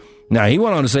mistake. Now, he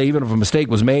went on to say even if a mistake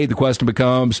was made, the question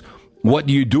becomes, what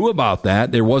do you do about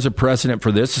that? There was a precedent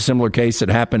for this, a similar case that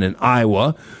happened in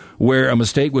Iowa, where a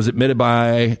mistake was admitted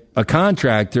by a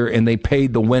contractor and they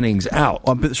paid the winnings out.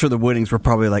 I'm sure the winnings were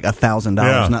probably like $1,000,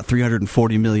 not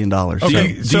 $340 million.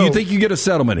 Okay, do you think you get a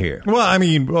settlement here? Well, I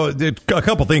mean, a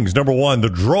couple things. Number one, the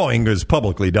drawing is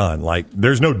publicly done. Like,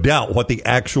 there's no doubt what the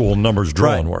actual numbers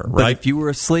drawn were, right? But if you were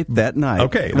asleep that night.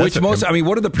 Okay. What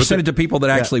are the percentage of people that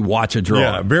actually watch a drawing?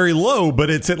 Yeah, very low, but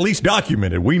it's at least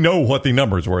documented. We know what the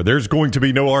numbers were. There's going to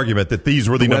be no argument that these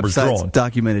were the numbers drawn.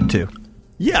 Documented too.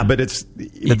 Yeah, but it's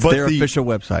their official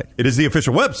website. It is the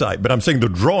official website, but I'm saying the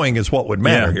drawing is what would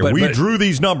matter here. We drew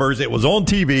these numbers. It was on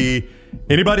TV.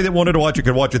 Anybody that wanted to watch it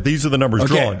could watch it. These are the numbers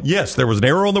drawn. Yes, there was an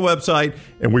error on the website,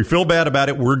 and we feel bad about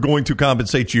it. We're going to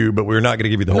compensate you, but we're not going to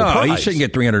give you the whole prize. No, he shouldn't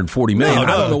get $340 million.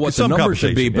 I don't know what the number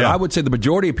should be, but I would say the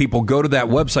majority of people go to that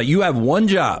website. You have one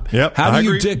job. Yep, How do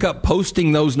you dick up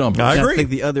posting those numbers? I agree. I think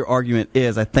the other argument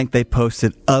is I think they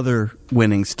posted other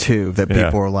winnings too that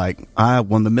people are like, I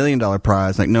won the $1 million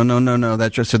prize. Like, no.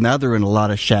 That's just, so now they're in a lot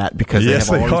of chat because they have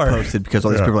all these posted because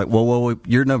all these people are like, whoa,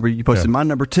 your number, you posted my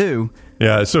number too.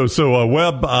 Yeah, so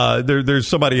Webb, there's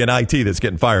somebody in IT that's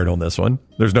getting fired on this one.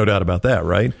 There's no doubt about that,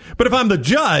 right? But if I'm the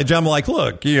judge, I'm like,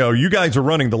 look, you guys are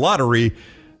running the lottery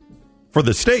for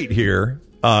the state here.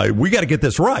 We got to get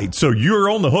this right. So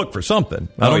you're on the hook for something.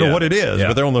 I don't know what it is,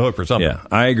 but they're on the hook for something. Yeah,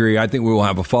 I agree. I think we will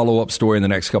have a follow-up story in the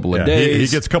next couple of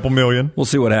days. He gets a couple million. We'll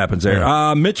see what happens there.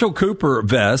 Yeah. Mitchell Cooper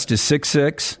vest is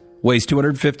 6'6", weighs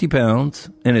 250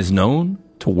 pounds, and is known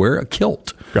to wear a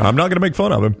kilt. I'm not going to make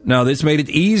fun of him. Now, this made it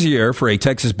easier for a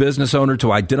Texas business owner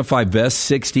to identify Vest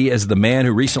 60 as the man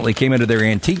who recently came into their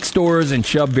antique stores and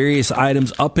shoved various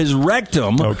items up his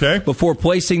rectum before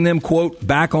placing them, quote,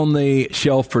 back on the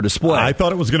shelf for display. I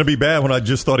thought it was going to be bad when I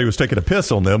just thought he was taking a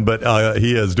piss on them, but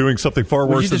he is doing something far worse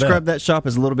than that. Would you describe that shop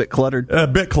as a little bit cluttered? A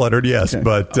bit cluttered, yes. Okay.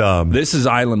 But this is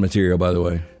island material, by the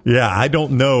way. Yeah, I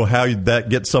don't know how that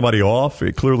gets somebody off.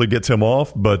 It clearly gets him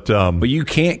off, but you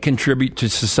can't contribute to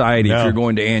society if you're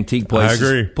going to antique places, I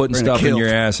agree. Putting stuff in your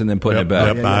ass and then putting it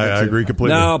back. I agree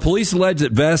completely. Now, police allege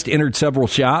that Vest entered several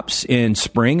shops in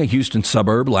Spring, a Houston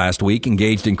suburb, last week,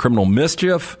 engaged in criminal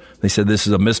mischief. They said this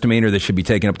is a misdemeanor that should be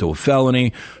taken up to a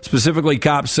felony. Specifically,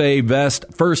 cops say Vest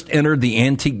first entered the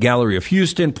Antique Gallery of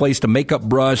Houston, placed a makeup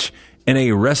brush and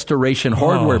a restoration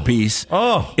hardware piece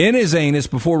in his anus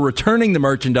before returning the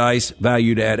merchandise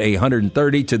valued at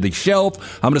 $130 to the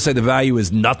shelf. I'm going to say the value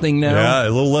is nothing now. Yeah, a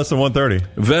little less than $130.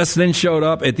 Vest then showed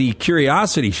up at the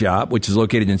Curiosity Shop, which is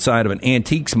located inside of an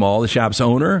antiques mall. The shop's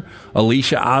owner,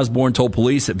 Alicia Osborne, told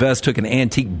police that Vest took an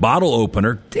antique bottle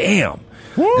opener,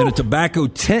 and a tobacco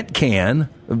tent can,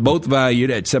 both valued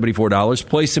at $74,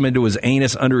 placed them into his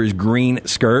anus under his green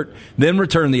skirt, then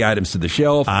returned the items to the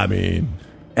shelf.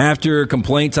 After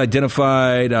complaints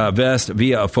identified Vest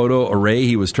via a photo array,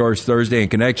 he was charged Thursday in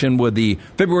connection with the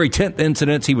February 10th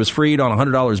incidents. He was freed on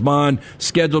 $100 bond,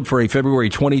 scheduled for a February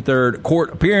 23rd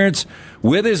court appearance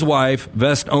with his wife.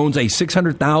 Vest owns a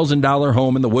 $600,000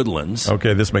 home in the Woodlands.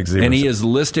 Okay, this makes zero sense. And he sense. is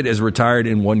listed as retired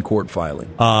in one court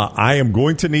filing. I am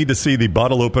going to need to see the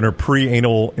bottle opener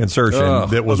pre-anal insertion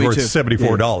that was worth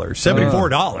 $74.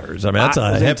 $74. I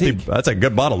mean, that's a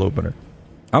good bottle opener.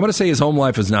 I'm going to say his home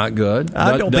life is not good.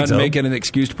 I don't think so. Doesn't make it an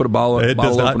excuse to put a bottle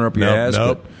opener up your ass.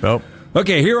 Nope.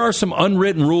 Okay, here are some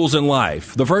unwritten rules in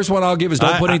life. The first one I'll give is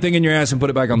don't put anything in your ass and put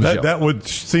it back on the shelf. That would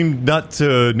seem not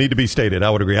to need to be stated. I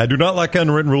would agree. I do not like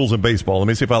unwritten rules in baseball. Let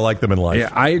me see if I like them in life. Yeah,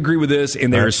 I agree with this,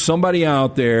 and there's somebody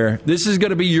out there. This is going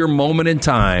to be your moment in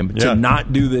time to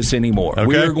not do this anymore. Okay.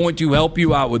 We are going to help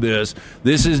you out with this.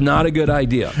 This is not a good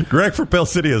idea. Greg from Pell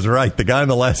City is right. The guy in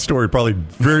the last story probably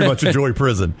very much enjoy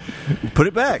prison. Put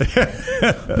it back.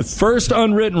 First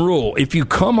unwritten rule. If you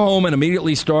come home and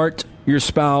immediately start your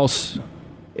spouse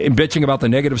bitching about the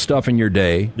negative stuff in your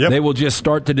day, they will just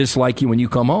start to dislike you when you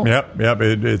come home. Yep.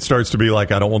 It starts to be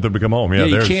like, I don't want them to come home. Yeah,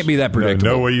 you can't be that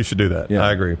predictable. No way you should do that. Yeah.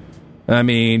 I agree. I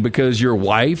mean, because your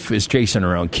wife is chasing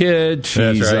her own kid,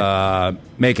 she's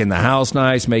making the house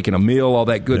nice, making a meal, all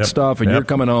that good stuff, and you're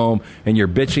coming home and you're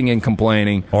bitching and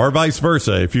complaining. Or vice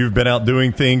versa. If you've been out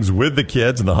doing things with the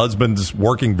kids and the husband's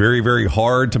working very, very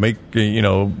hard to make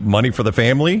money for the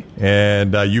family,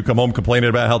 and you come home complaining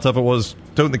about how tough it was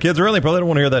toting the kids around, they probably don't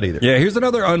want to hear that either. Yeah, here's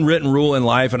another unwritten rule in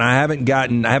life, and I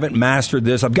haven't mastered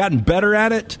this. I've gotten better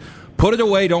at it. Put it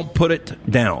away, don't put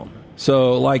it down.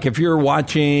 So, like, if you're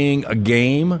watching a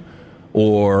game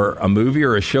or a movie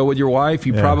or a show with your wife,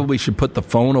 you probably should put the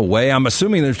phone away. I'm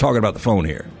assuming they're talking about the phone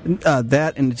here.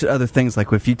 That and other things,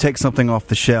 like if you take something off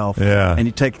the shelf and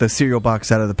you take the cereal box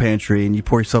out of the pantry and you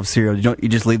pour yourself cereal, you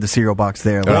just leave the cereal box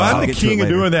there. Well, I'm the king of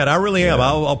doing that. I really am.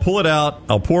 I'll pull it out,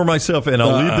 I'll pour myself, and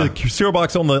I'll leave the cereal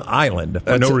box on the island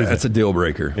for no reason. That's a deal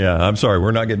breaker. Yeah, I'm sorry.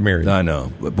 We're not getting married. I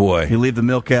know, but boy. You leave the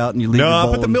milk out and you leave the bowl. No,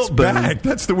 I put the milk back.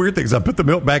 That's the weird thing is I put the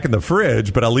milk back in the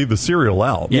fridge, but I leave the cereal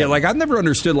out. Yeah, like I've never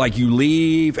understood, like you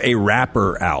leave a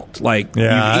wrapper out. Like you've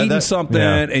eaten something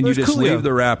and you just leave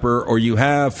the wrapper, or you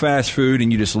have fast food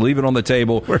and you just leave it on the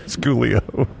table. Where's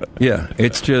Coolio? Yeah,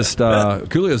 it's just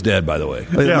Coolio's dead, by the way.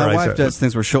 My wife does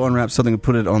things where she'll unwrap something and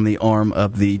put it on the arm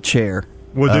of the chair.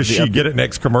 Well, does she get it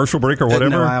next commercial break or whatever?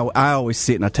 No, I always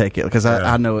see it and I take it because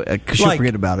I know she'll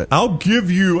forget about it. I'll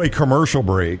give you a commercial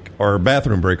break or a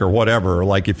bathroom break or whatever.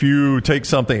 Like if you take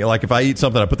something, like if I eat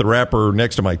something, I put the wrapper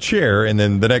next to my chair, and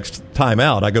then the next time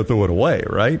out, I go throw it away,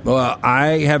 right? Well,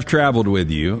 I have traveled with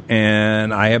you,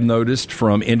 and I have noticed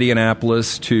from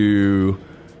Indianapolis to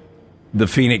the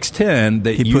Phoenix 10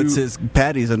 that he puts his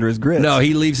patties under his grits. No,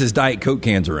 he leaves his Diet Coke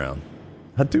cans around.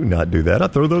 I do not do that. I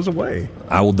throw those away.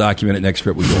 I will document it next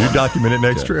trip we go on. You document it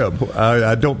next trip.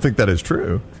 I don't think that is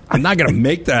true. I'm not going to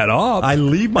make that up. I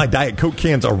leave my Diet Coke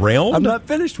cans around. I'm not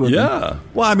finished with them.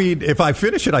 Well, I mean, if I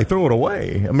finish it, I throw it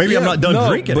away. Maybe I'm not done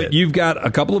drinking it. But you've got a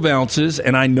couple of ounces,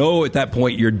 and I know at that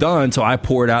point you're done, so I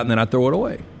pour it out, and then I throw it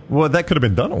away. Well, that could have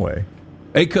been done away.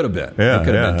 It could have been. Yeah, it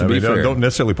could have been, to be fair. Don't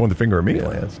necessarily point the finger at me,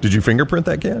 Lance. Did you fingerprint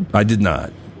that can? I did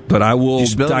not. But I will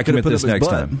document this next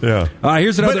time. Yeah.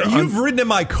 Here's another. But you've ridden in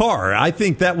my car. I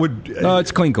think that would. No,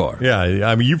 it's a clean car. Yeah.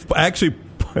 I mean, you've actually.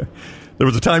 There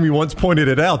was a time you once pointed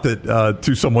it out that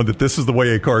to someone that this is the way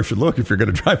a car should look if you're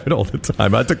going to drive it all the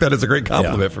time. I took that as a great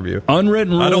compliment from you.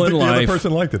 Unwritten rule in life. I don't think the other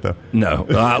person liked it, though. No.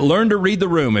 Learn to read the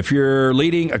room. If you're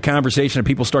leading a conversation and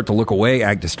people start to look away,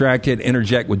 act distracted,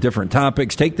 interject with different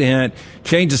topics, take the hint,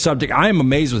 change the subject. I am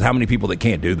amazed with how many people that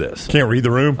can't do this. Can't read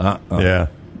the room? Yeah.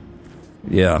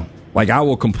 Yeah. Like, I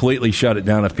will completely shut it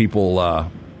down if people are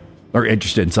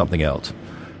interested in something else.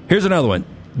 Here's another one.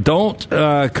 Don't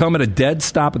come at a dead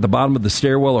stop at the bottom of the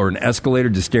stairwell or an escalator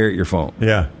to stare at your phone.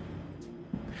 Yeah.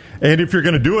 And if you're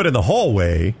going to do it in the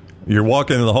hallway, you're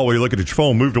walking in the hallway, you look at your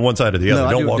phone, move to one side or the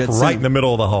other. Don't walk right in the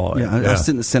middle of the hallway. Yeah, I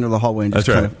sit in the center of the hallway and just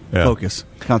kind of focus,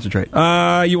 concentrate.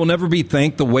 You will never be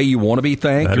thanked the way you want to be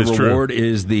thanked. Your reward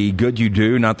is the good you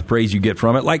do, not the praise you get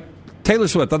from it. Like Taylor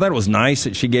Swift, I thought it was nice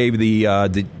that she gave the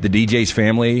DJ's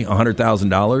family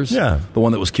 $100,000. Yeah. The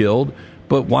one that was killed.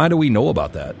 But why do we know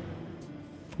about that?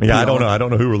 Yeah, I don't know. I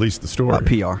don't know who released the story.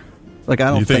 PR. Like,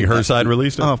 I don't. You think her side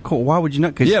released it? Oh, of course. Why would you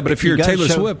not? Yeah, but if you're Taylor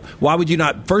Swift, why would you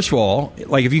not? First of all,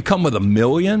 like if you come with $1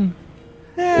 million.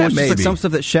 Well, it's just like some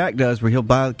stuff that Shaq does where he'll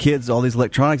buy kids all these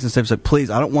electronics and stuff. It's like,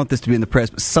 please, I don't want this to be in the press,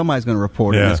 but somebody's going to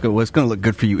report it. And it's going to look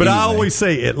good for you. But anyway. I always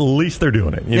say, at least they're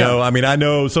doing it. You know, I mean, I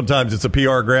know sometimes it's a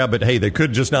PR grab, but hey, they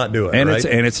could just not do it. And right?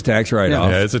 it's a tax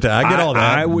write-off. Yeah, it's a tax. I get all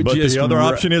that. But the other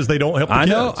option is they don't help the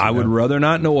kids. I know. I would rather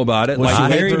not know about it. Like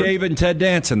Larry David and Ted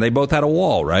Danson, they both had a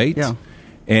wall, right? Yeah.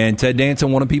 And Ted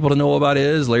Danson wanted people to know about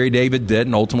his. Larry David did,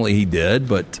 and ultimately he did,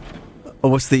 but...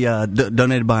 what's the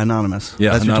donated by Anonymous?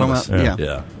 Yeah, that's Anonymous. What you're talking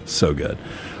about? Yeah, so good.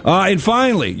 And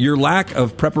finally, your lack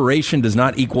of preparation does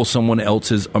not equal someone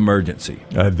else's emergency.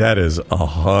 That is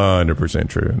 100%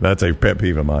 true. That's a pet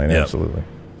peeve of mine, absolutely.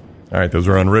 All right, those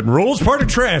are unwritten rules. Part of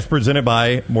Trash, presented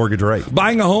by Mortgage Right.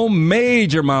 Buying a home,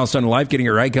 major milestone in life. Getting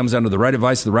it right comes down to the right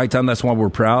advice at the right time. That's why we're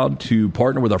proud to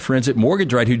partner with our friends at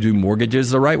Mortgage Right, who do mortgages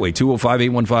the right way.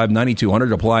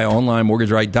 205-815-9200. Apply online,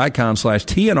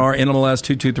 mortgageright.com/TNR, NMLS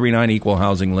 2239, Equal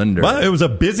Housing Lender. Well, it was a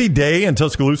busy day in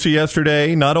Tuscaloosa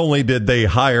yesterday. Not only did they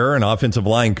hire an offensive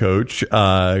line coach,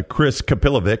 Chris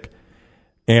Kapilovic,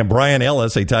 and Brian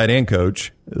Ellis, a tight end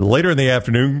coach. Later in the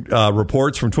afternoon,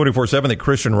 reports from 24/7 that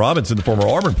Christian Robinson, the former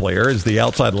Auburn player, is the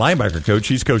outside linebacker coach.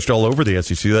 He's coached all over the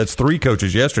SEC. That's 3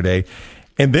 coaches yesterday.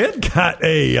 And then got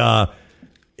a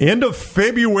end of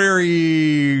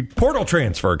February portal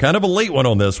transfer, kind of a late one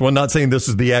on this one. Not saying this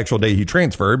is the actual day he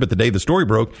transferred, but the day the story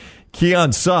broke. Keon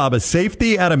Saab, a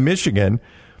safety out of Michigan,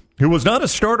 who was not a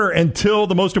starter until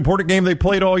the most important game they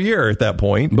played all year at that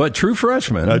point. But true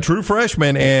freshman. A true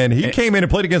freshman, and he came in and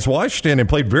played against Washington and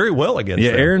played very well against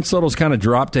them. Aaron Suttles kind of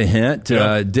dropped a hint.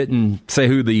 Didn't say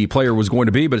who the player was going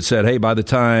to be, but it said, hey, by the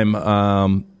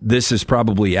time this is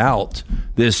probably out,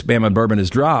 this Bama Bourbon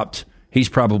is dropped, he's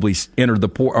probably entered the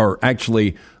or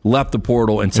actually left the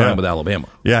portal and signed with Alabama.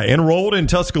 Yeah, enrolled in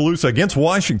Tuscaloosa against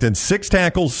Washington. 6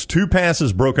 tackles, 2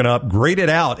 passes broken up,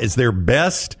 graded out as their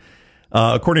best,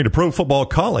 according to Pro Football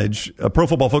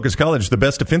Focus College, the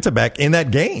best defensive back in that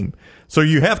game. So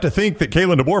you have to think that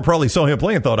Kalen DeBoer probably saw him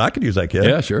play and thought, I could use that kid.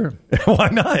 Yeah, sure. Why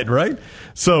not, right?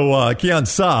 So Keon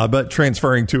Saab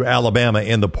transferring to Alabama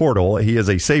in the portal. He is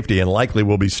a safety and likely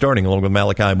will be starting along with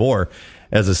Malachi Moore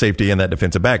as a safety in that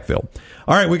defensive backfield.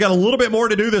 All right, we got a little bit more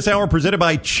to do this hour, presented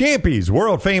by Champy's,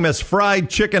 world-famous fried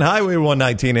chicken, Highway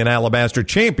 119 in Alabaster,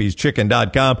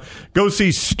 champyschicken.com. Go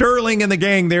see Sterling and the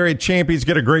gang there at Champy's.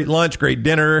 Get a great lunch, great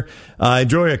dinner,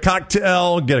 enjoy a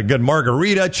cocktail, get a good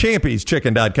margarita,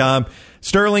 champyschicken.com.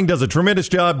 Sterling does a tremendous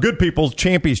job. Good people,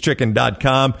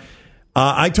 champyschicken.com.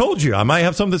 I told you, I might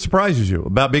have something that surprises you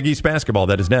about Big East basketball.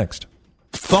 That is next.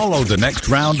 Follow The Next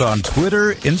Round on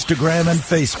Twitter, Instagram, and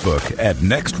Facebook at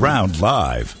Next Round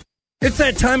Live. It's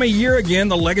that time of year again.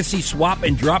 The Legacy Swap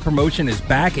and Drop promotion is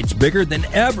back. It's bigger than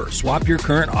ever. Swap your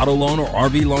current auto loan or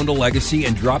RV loan to Legacy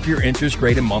and drop your interest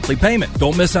rate and monthly payment.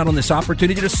 Don't miss out on this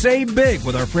opportunity to save big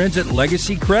with our friends at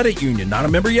Legacy Credit Union. Not a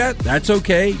member yet? That's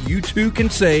okay. You too can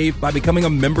save by becoming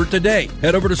a member today.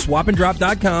 Head over to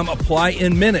swapanddrop.com. Apply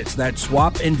in minutes. That's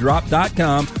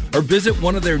swapanddrop.com. Or visit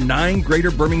one of their 9 greater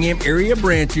Birmingham area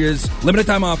branches. Limited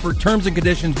time offer. Terms and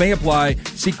conditions may apply.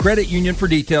 See Credit Union for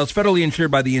details. Federally insured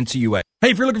by the NCUA. Hey,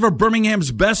 if you're looking for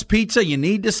Birmingham's best pizza, you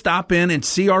need to stop in and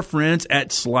see our friends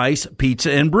at Slice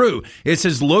Pizza and Brew. It's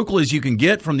as local as you can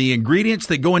get, from the ingredients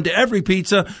that go into every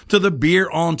pizza to the beer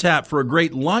on tap. For a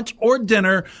great lunch or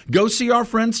dinner, go see our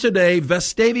friends today,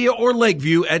 Vestavia or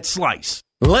Lakeview at Slice.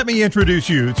 Let me introduce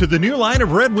you to the new line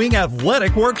of Red Wing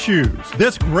athletic work shoes.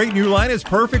 This great new line is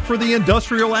perfect for the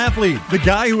industrial athlete, the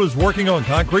guy who is working on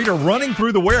concrete or running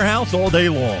through the warehouse all day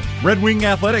long. Red Wing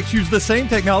Athletics use the same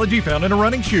technology found in a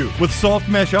running shoe, with soft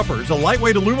mesh uppers, a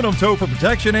lightweight aluminum toe for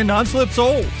protection, and non-slip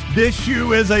soles. This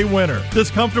shoe is a winner. This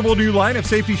comfortable new line of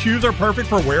safety shoes are perfect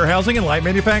for warehousing and light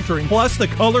manufacturing. Plus, the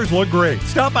colors look great.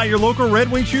 Stop by your local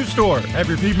Red Wing shoe store, have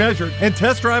your feet measured, and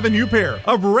test drive a new pair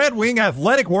of Red Wing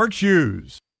athletic work shoes.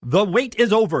 The wait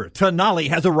is over. Tonali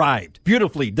has arrived.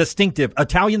 Beautifully distinctive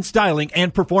Italian styling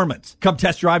and performance. Come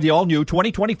test drive the all-new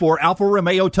 2024 Alfa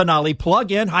Romeo Tonali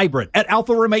plug-in hybrid at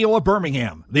Alfa Romeo of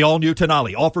Birmingham. The all-new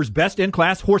Tonali offers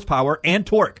best-in-class horsepower and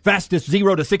torque, fastest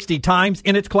 0 to 60 times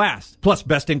in its class, plus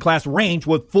best-in-class range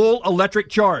with full electric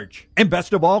charge. And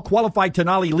best of all, qualified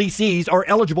Tonali leasees are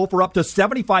eligible for up to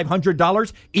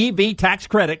 $7,500 EV tax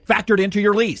credit factored into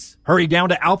your lease. Hurry down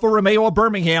to Alfa Romeo of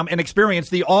Birmingham and experience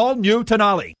the all-new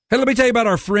Tonali. Hey, let me tell you about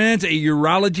our friends at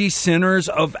Urology Centers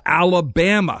of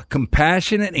Alabama.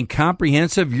 Compassionate and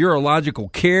comprehensive urological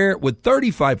care with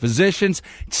 35 physicians,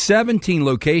 17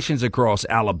 locations across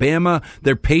Alabama.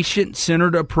 Their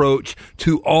patient-centered approach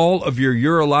to all of your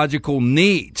urological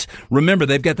needs. Remember,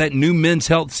 they've got that new men's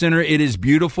health center. It is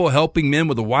beautiful, helping men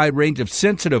with a wide range of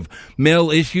sensitive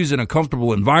male issues in a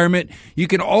comfortable environment. You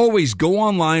can always go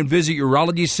online, visit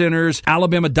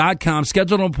UrologyCentersAlabama.com,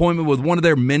 schedule an appointment with one of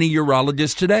their many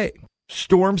urologists today.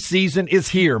 Storm season is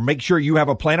here. Make sure you have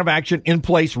a plan of action in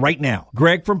place right now.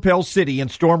 Greg from Pell City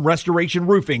and Storm Restoration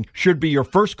Roofing should be your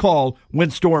first call when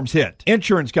storms hit.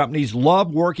 Insurance companies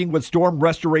love working with Storm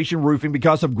Restoration Roofing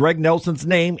because of Greg Nelson's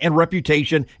name and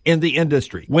reputation in the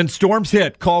industry. When storms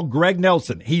hit, call Greg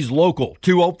Nelson. He's local,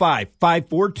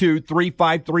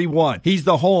 205-542-3531. He's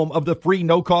the home of the free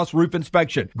no-cost roof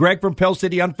inspection. Greg from Pell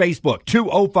City on Facebook,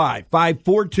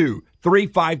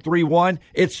 205-542-3531.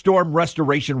 It's Storm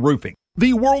Restoration Roofing.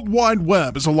 The World Wide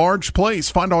Web is a large place.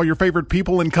 Find all your favorite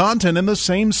people and content in the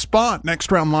same spot.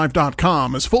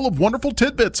 NextRoundLive.com is full of wonderful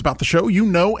tidbits about the show you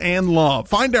know and love.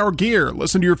 Find our gear,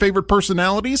 listen to your favorite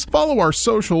personalities, follow our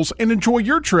socials, and enjoy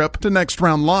your trip to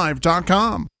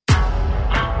NextRoundLive.com.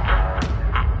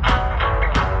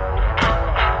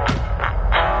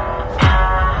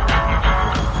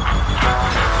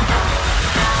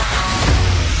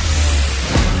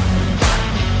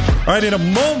 All right, in a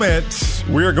moment,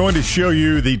 we are going to show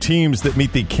you the teams that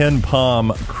meet the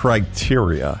KenPom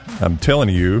criteria. I'm telling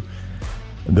you,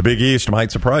 the Big East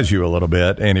might surprise you a little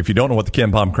bit. And if you don't know what the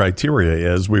KenPom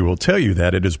criteria is, we will tell you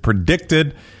that. It is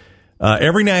predicted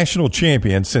every national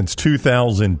champion since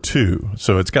 2002.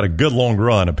 So it's got a good long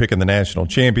run of picking the national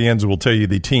champions. We'll tell you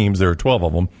the teams, there are 12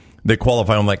 of them, that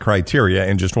qualify on that criteria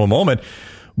in just one moment.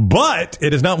 But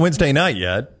it is not Wednesday night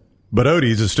yet. But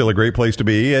Odie's is still a great place to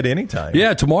be at any time.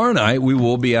 Yeah, tomorrow night we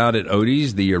will be out at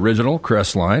Odie's, the original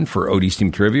Crestline, for Odie's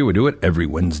Team Trivia. We do it every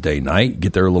Wednesday night.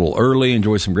 Get there a little early,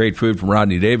 enjoy some great food from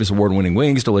Rodney Davis, award-winning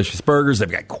wings, delicious burgers.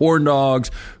 They've got corn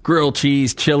dogs, grilled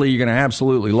cheese, chili. You're going to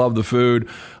absolutely love the food.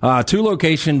 2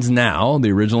 locations now,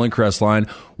 the original and Crestline.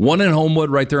 One in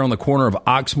Homewood, right there on the corner of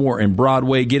Oxmoor and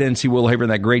Broadway. Get in, see Will Haver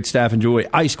and that great staff. Enjoy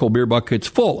ice-cold beer buckets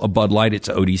full of Bud Light. It's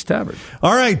Odie's Tavern.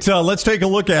 All right, let's take a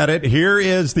look at it. Here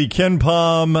is the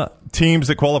KenPom teams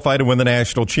that qualify to win the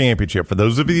national championship. For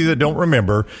those of you that don't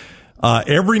remember,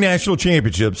 every national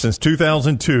championship since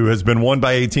 2002 has been won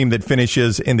by a team that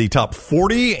finishes in the top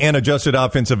 40 in adjusted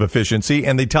offensive efficiency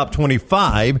and the top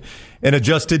 25 in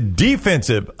adjusted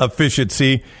defensive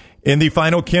efficiency in the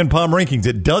final KenPom rankings.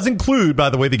 It does include, by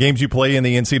the way, the games you play in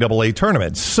the NCAA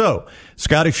tournament. So,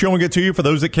 Scott is showing it to you for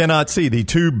those that cannot see. The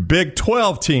 2 Big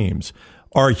 12 teams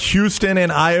are Houston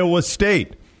and Iowa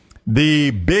State. The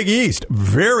Big East,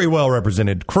 very well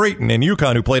represented. Creighton and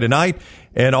UConn, who play tonight,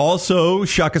 and also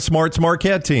Shaka Smart's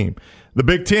Marquette team. The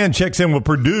Big Ten checks in with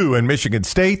Purdue and Michigan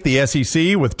State. The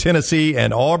SEC with Tennessee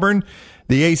and Auburn.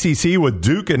 The ACC with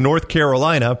Duke and North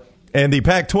Carolina. And the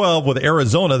Pac-12 with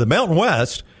Arizona. The Mountain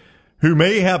West, who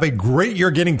may have a great year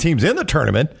getting teams in the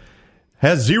tournament,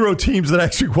 has 0 teams that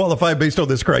actually qualify based on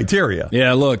this criteria.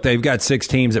 Yeah, look, they've got 6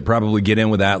 teams that probably get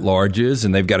in with at-larges,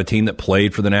 and they've got a team that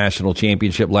played for the national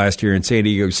championship last year in San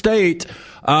Diego State.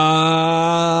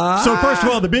 So, first of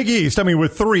all, the Big East, I mean,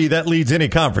 with 3, that leads any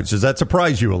conference. Does that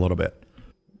surprise you a little bit?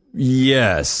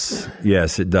 Yes,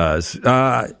 it does.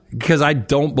 Because I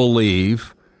don't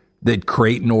believe that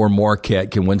Creighton or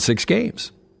Marquette can win 6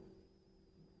 games.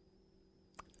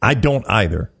 I don't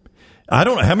either. I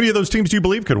don't know. How many of those teams do you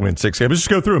believe could win 6 games? Let's just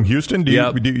go through them. Houston, do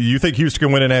you think Houston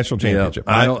can win a national championship?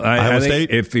 Yep. Iowa State?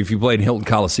 If you played Hilton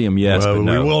Coliseum, yes, but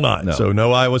no. We will not. No. So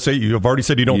no Iowa State. You have already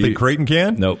said you don't think Creighton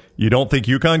can? Nope. You don't think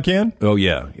UConn can? Oh,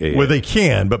 yeah. Well, they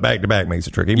can, but back-to-back makes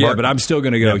it tricky. Yeah, but I'm still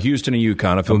going to go Houston and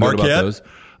UConn. I feel good about those.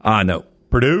 No.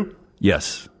 Purdue?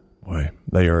 Yes. Boy,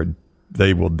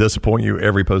 they will disappoint you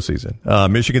every postseason.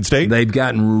 Michigan State? They've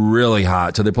gotten really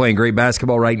hot. So they're playing great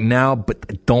basketball right now, but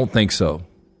I don't think so.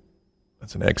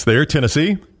 That's an X there.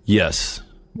 Tennessee? Yes.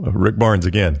 Rick Barnes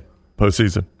again,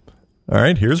 postseason. All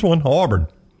right, here's one. Auburn.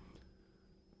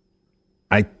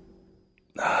 I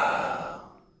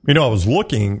was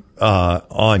looking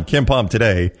on KenPom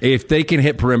today. If they can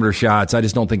hit perimeter shots, I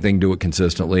just don't think they can do it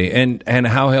consistently. And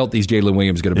how healthy is Jalen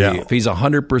Williams going to be? If he's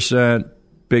 100%,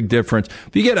 big difference.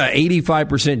 If you get an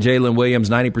 85% Jalen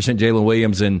Williams, 90% Jalen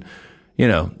Williams, and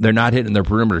they're not hitting their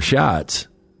perimeter shots,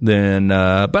 then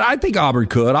but I think Auburn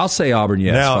could. I'll say Auburn,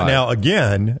 yes. Now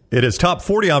again, it is top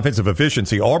 40 offensive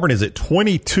efficiency. Auburn is at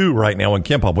 22 right now in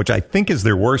KenPom, which I think is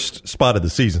their worst spot of the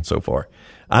season so far.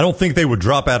 I don't think they would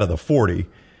drop out of the 40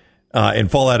 and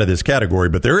fall out of this category,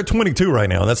 but they're at 22 right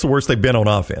now, and that's the worst they've been on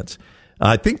offense.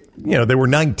 I think, they were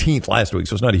 19th last week,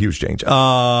 so it's not a huge change.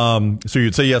 So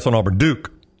you'd say yes on Auburn.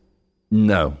 Duke?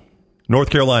 No.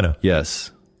 North Carolina? Yes.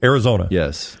 Arizona?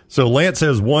 Yes. So Lance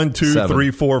says 1, 2, 7.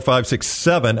 3, 4, 5, 6,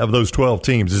 7 of those 12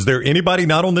 teams. Is there anybody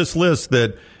not on this list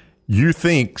that you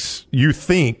think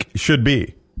should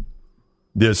be?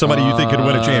 There's somebody you think could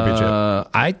win a championship?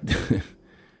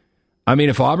 I mean,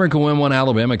 if Auburn can win one,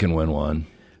 Alabama can win one.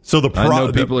 So I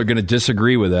know people are going to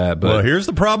disagree with that. But well, here's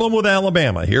the problem with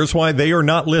Alabama. Here's why they are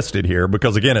not listed here,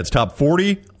 because, again, it's top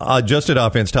 40 adjusted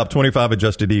offense, top 25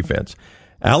 adjusted defense.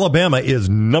 Alabama is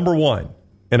number 1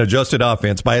 in adjusted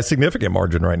offense by a significant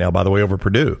margin right now, by the way, over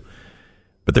Purdue.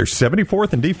 But they're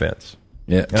 74th in defense.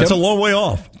 Yeah, that's a long way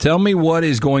off. Tell me what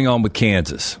is going on with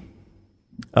Kansas.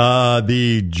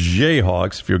 The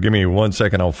Jayhawks, if you'll give me 1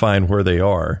 second, I'll find where they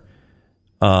are.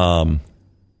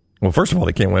 Well, first of all,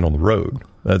 they can't win on the road.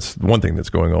 That's one thing that's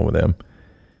going on with them.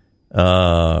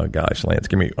 Gosh, Lance,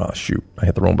 give me. Oh, shoot. I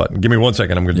hit the wrong button. Give me 1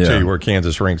 second. I'm going to tell you where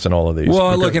Kansas ranks in all of these.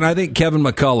 Well, look, and I think Kevin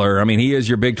McCullough, I mean, he is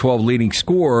your Big 12 leading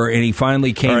scorer, and he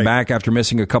finally came back after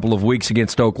missing a couple of weeks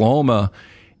against Oklahoma.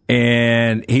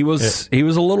 And he was a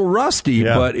little rusty,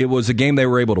 but it was a game they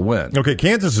were able to win. Okay,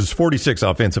 Kansas is 46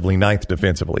 offensively, 9th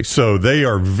defensively. So they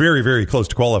are very, very close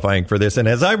to qualifying for this. And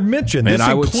as I mentioned, this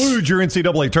includes your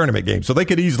NCAA tournament game. So they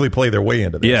could easily play their way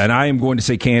into this. Yeah, and I am going to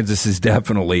say Kansas is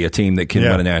definitely a team that can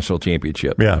win a national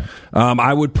championship. Yeah.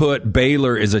 I would put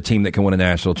Baylor as a team that can win a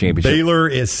national championship. Baylor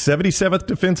is 77th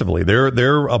defensively.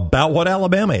 They're about what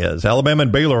Alabama is. Alabama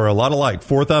and Baylor are a lot alike.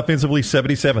 4th offensively,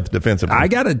 77th defensively. I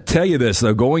got to tell you this,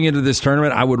 though. Going into this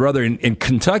tournament, I would rather, and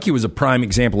Kentucky was a prime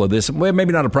example of this. Well,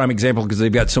 maybe not a prime example because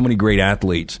they've got so many great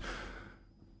athletes,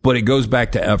 but it goes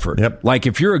back to effort. Yep. Like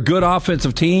if you're a good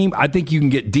offensive team, I think you can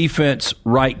get defense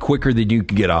right quicker than you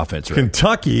can get offense right.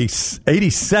 Kentucky,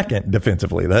 82nd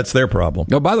defensively. That's their problem.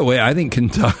 No, by the way, I think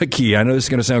Kentucky, I know this is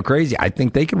going to sound crazy, I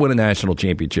think they could win a national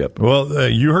championship. Well,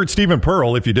 you heard Stephen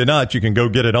Pearl. If you did not, you can go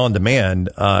get it on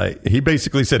demand. He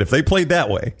basically said if they played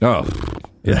that way.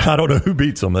 I don't know who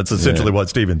beats them. That's essentially what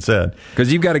Steven said.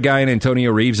 Because you've got a guy in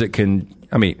Antonio Reeves that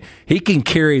he can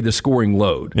carry the scoring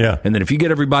load. Yeah. And then if you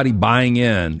get everybody buying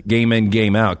in,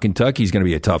 game out, Kentucky's going to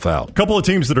be a tough out. A couple of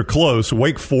teams that are close.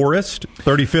 Wake Forest,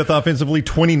 35th offensively,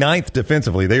 29th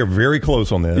defensively. They are very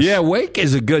close on this. Yeah, Wake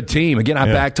is a good team. Again, I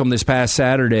backed them this past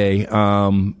Saturday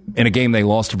in a game they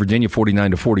lost to Virginia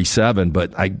 49-47,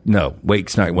 but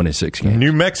Wake's not winning 6 games.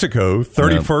 New Mexico,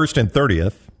 31st and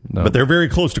 30th. No. But they're very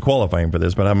close to qualifying for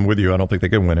this, but I'm with you. I don't think they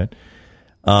can win it.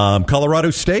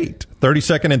 Colorado State,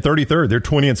 32nd and 33rd. They're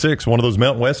 20-6, one of those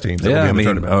Mountain West teams.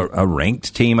 A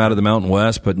ranked team out of the Mountain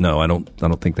West, but no, I don't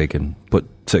think they can put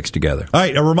 6 together. All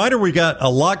right, a reminder, we got a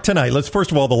lock tonight. Let's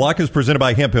first of all, the lock is presented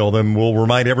by Hemp Hill. Then we'll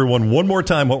remind everyone one more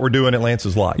time what we're doing at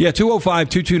Lance's Lock. Yeah,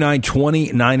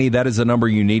 205-229-2090. That is the number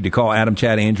you need to call Adam,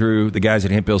 Chad, Andrew, the guys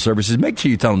at Hemp Hill Services. Make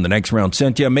sure you tell them the next round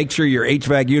sent you. Make sure your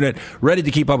HVAC unit ready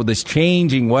to keep up with this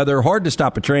changing weather. Hard to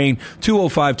stop a train.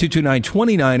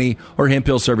 205-229-2090 or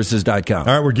hemphillservices.com.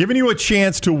 All right, we're giving you a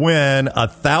chance to win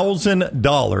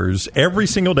 $1,000 every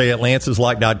single day at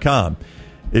lanceslock.com.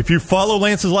 If you follow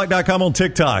lanceslock.com on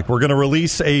TikTok, we're going to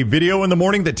release a video in the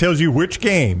morning that tells you which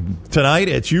game. Tonight,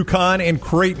 it's UConn and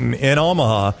Creighton in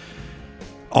Omaha.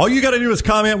 All you got to do is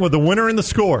comment with the winner and the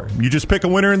score. You just pick a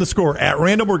winner and the score. At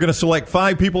random, we're going to select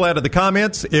 5 people out of the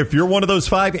comments. If you're one of those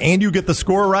 5 and you get the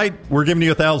score right, we're giving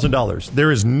you $1,000.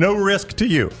 There is no risk to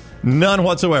you. None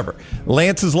whatsoever.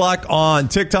 Lance's Lock on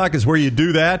TikTok is where you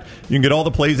do that. You can get all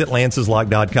the plays at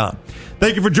lanceslock.com.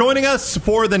 Thank you for joining us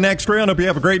for the next round. Hope you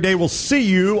have a great day. We'll see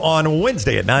you on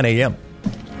Wednesday at 9 a.m.